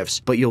free gifts,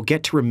 but you'll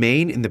get to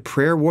remain in the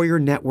Prayer Warrior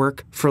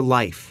Network for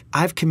life.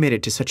 I've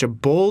committed to such a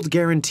bold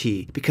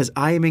guarantee because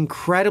I am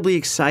incredibly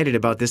excited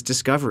about this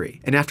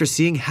discovery. And after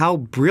seeing how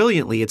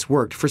brilliantly it's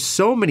worked for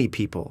so many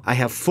people, I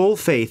have full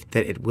faith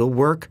that it will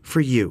work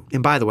for you.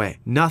 And by the way,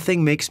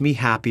 nothing makes me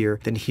happier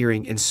than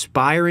hearing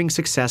inspiring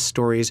success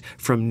stories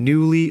from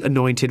newly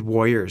anointed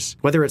warriors.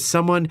 Whether it's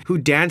someone who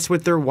danced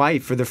with their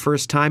wife for the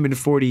first time in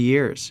 40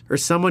 years, or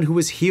someone who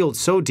was healed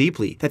so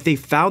deeply that they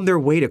found their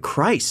way to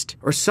Christ,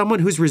 or someone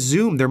who's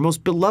resumed their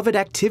most beloved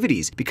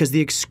activities because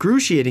the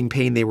excruciating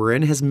pain they were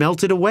in has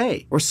melted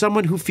away, or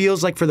someone who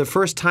feels like for the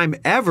first time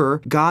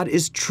ever, God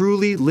is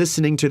truly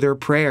listening to their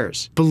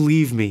prayers.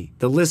 Believe me,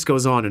 the list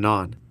goes on and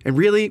on. And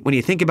really, when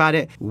you think about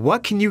it,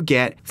 what can you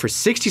get for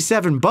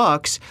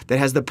 $67 that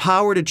has the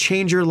power to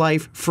change your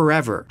life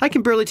forever? I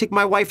can barely take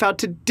my wife out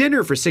to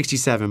dinner for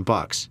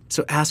 $67.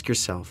 So ask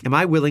yourself, am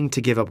I willing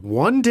to give up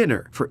one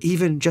dinner for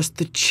even just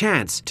the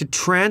chance to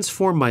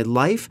transform my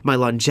life, my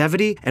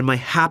longevity, and my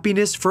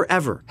happiness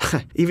forever?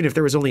 Even if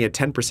there was only a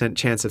 10%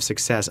 chance of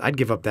success, I'd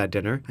give up that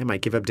dinner. I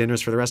might give up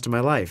dinners for the rest of my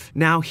life.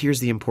 Now here's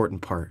the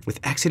important part. With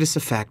Exodus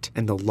Effect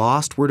and the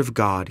lost Word of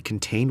God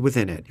contained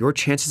within it, your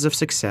chances of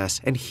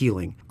success and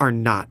healing are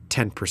not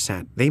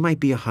 10%. They might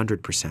be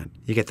 100%.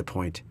 You get the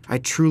point. I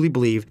truly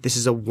believe this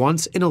is a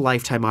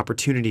once-in-a-lifetime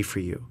opportunity for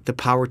you. The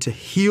power to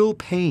heal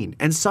pain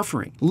and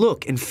suffering,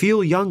 look and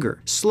feel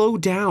younger, slow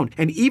down,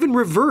 and even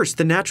reverse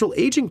the natural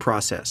aging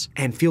process,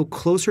 and feel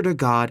closer to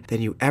God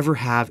than you ever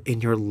have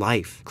in your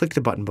life. Click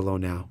the button below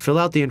now. Fill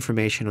out the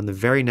information on the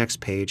very next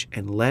page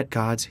and let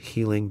God's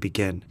healing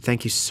begin.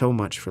 Thank you so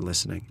much for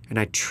listening, and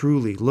I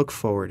truly look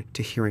forward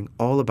to hearing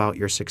all about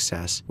your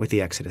success with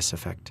the Exodus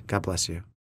Effect. God bless you.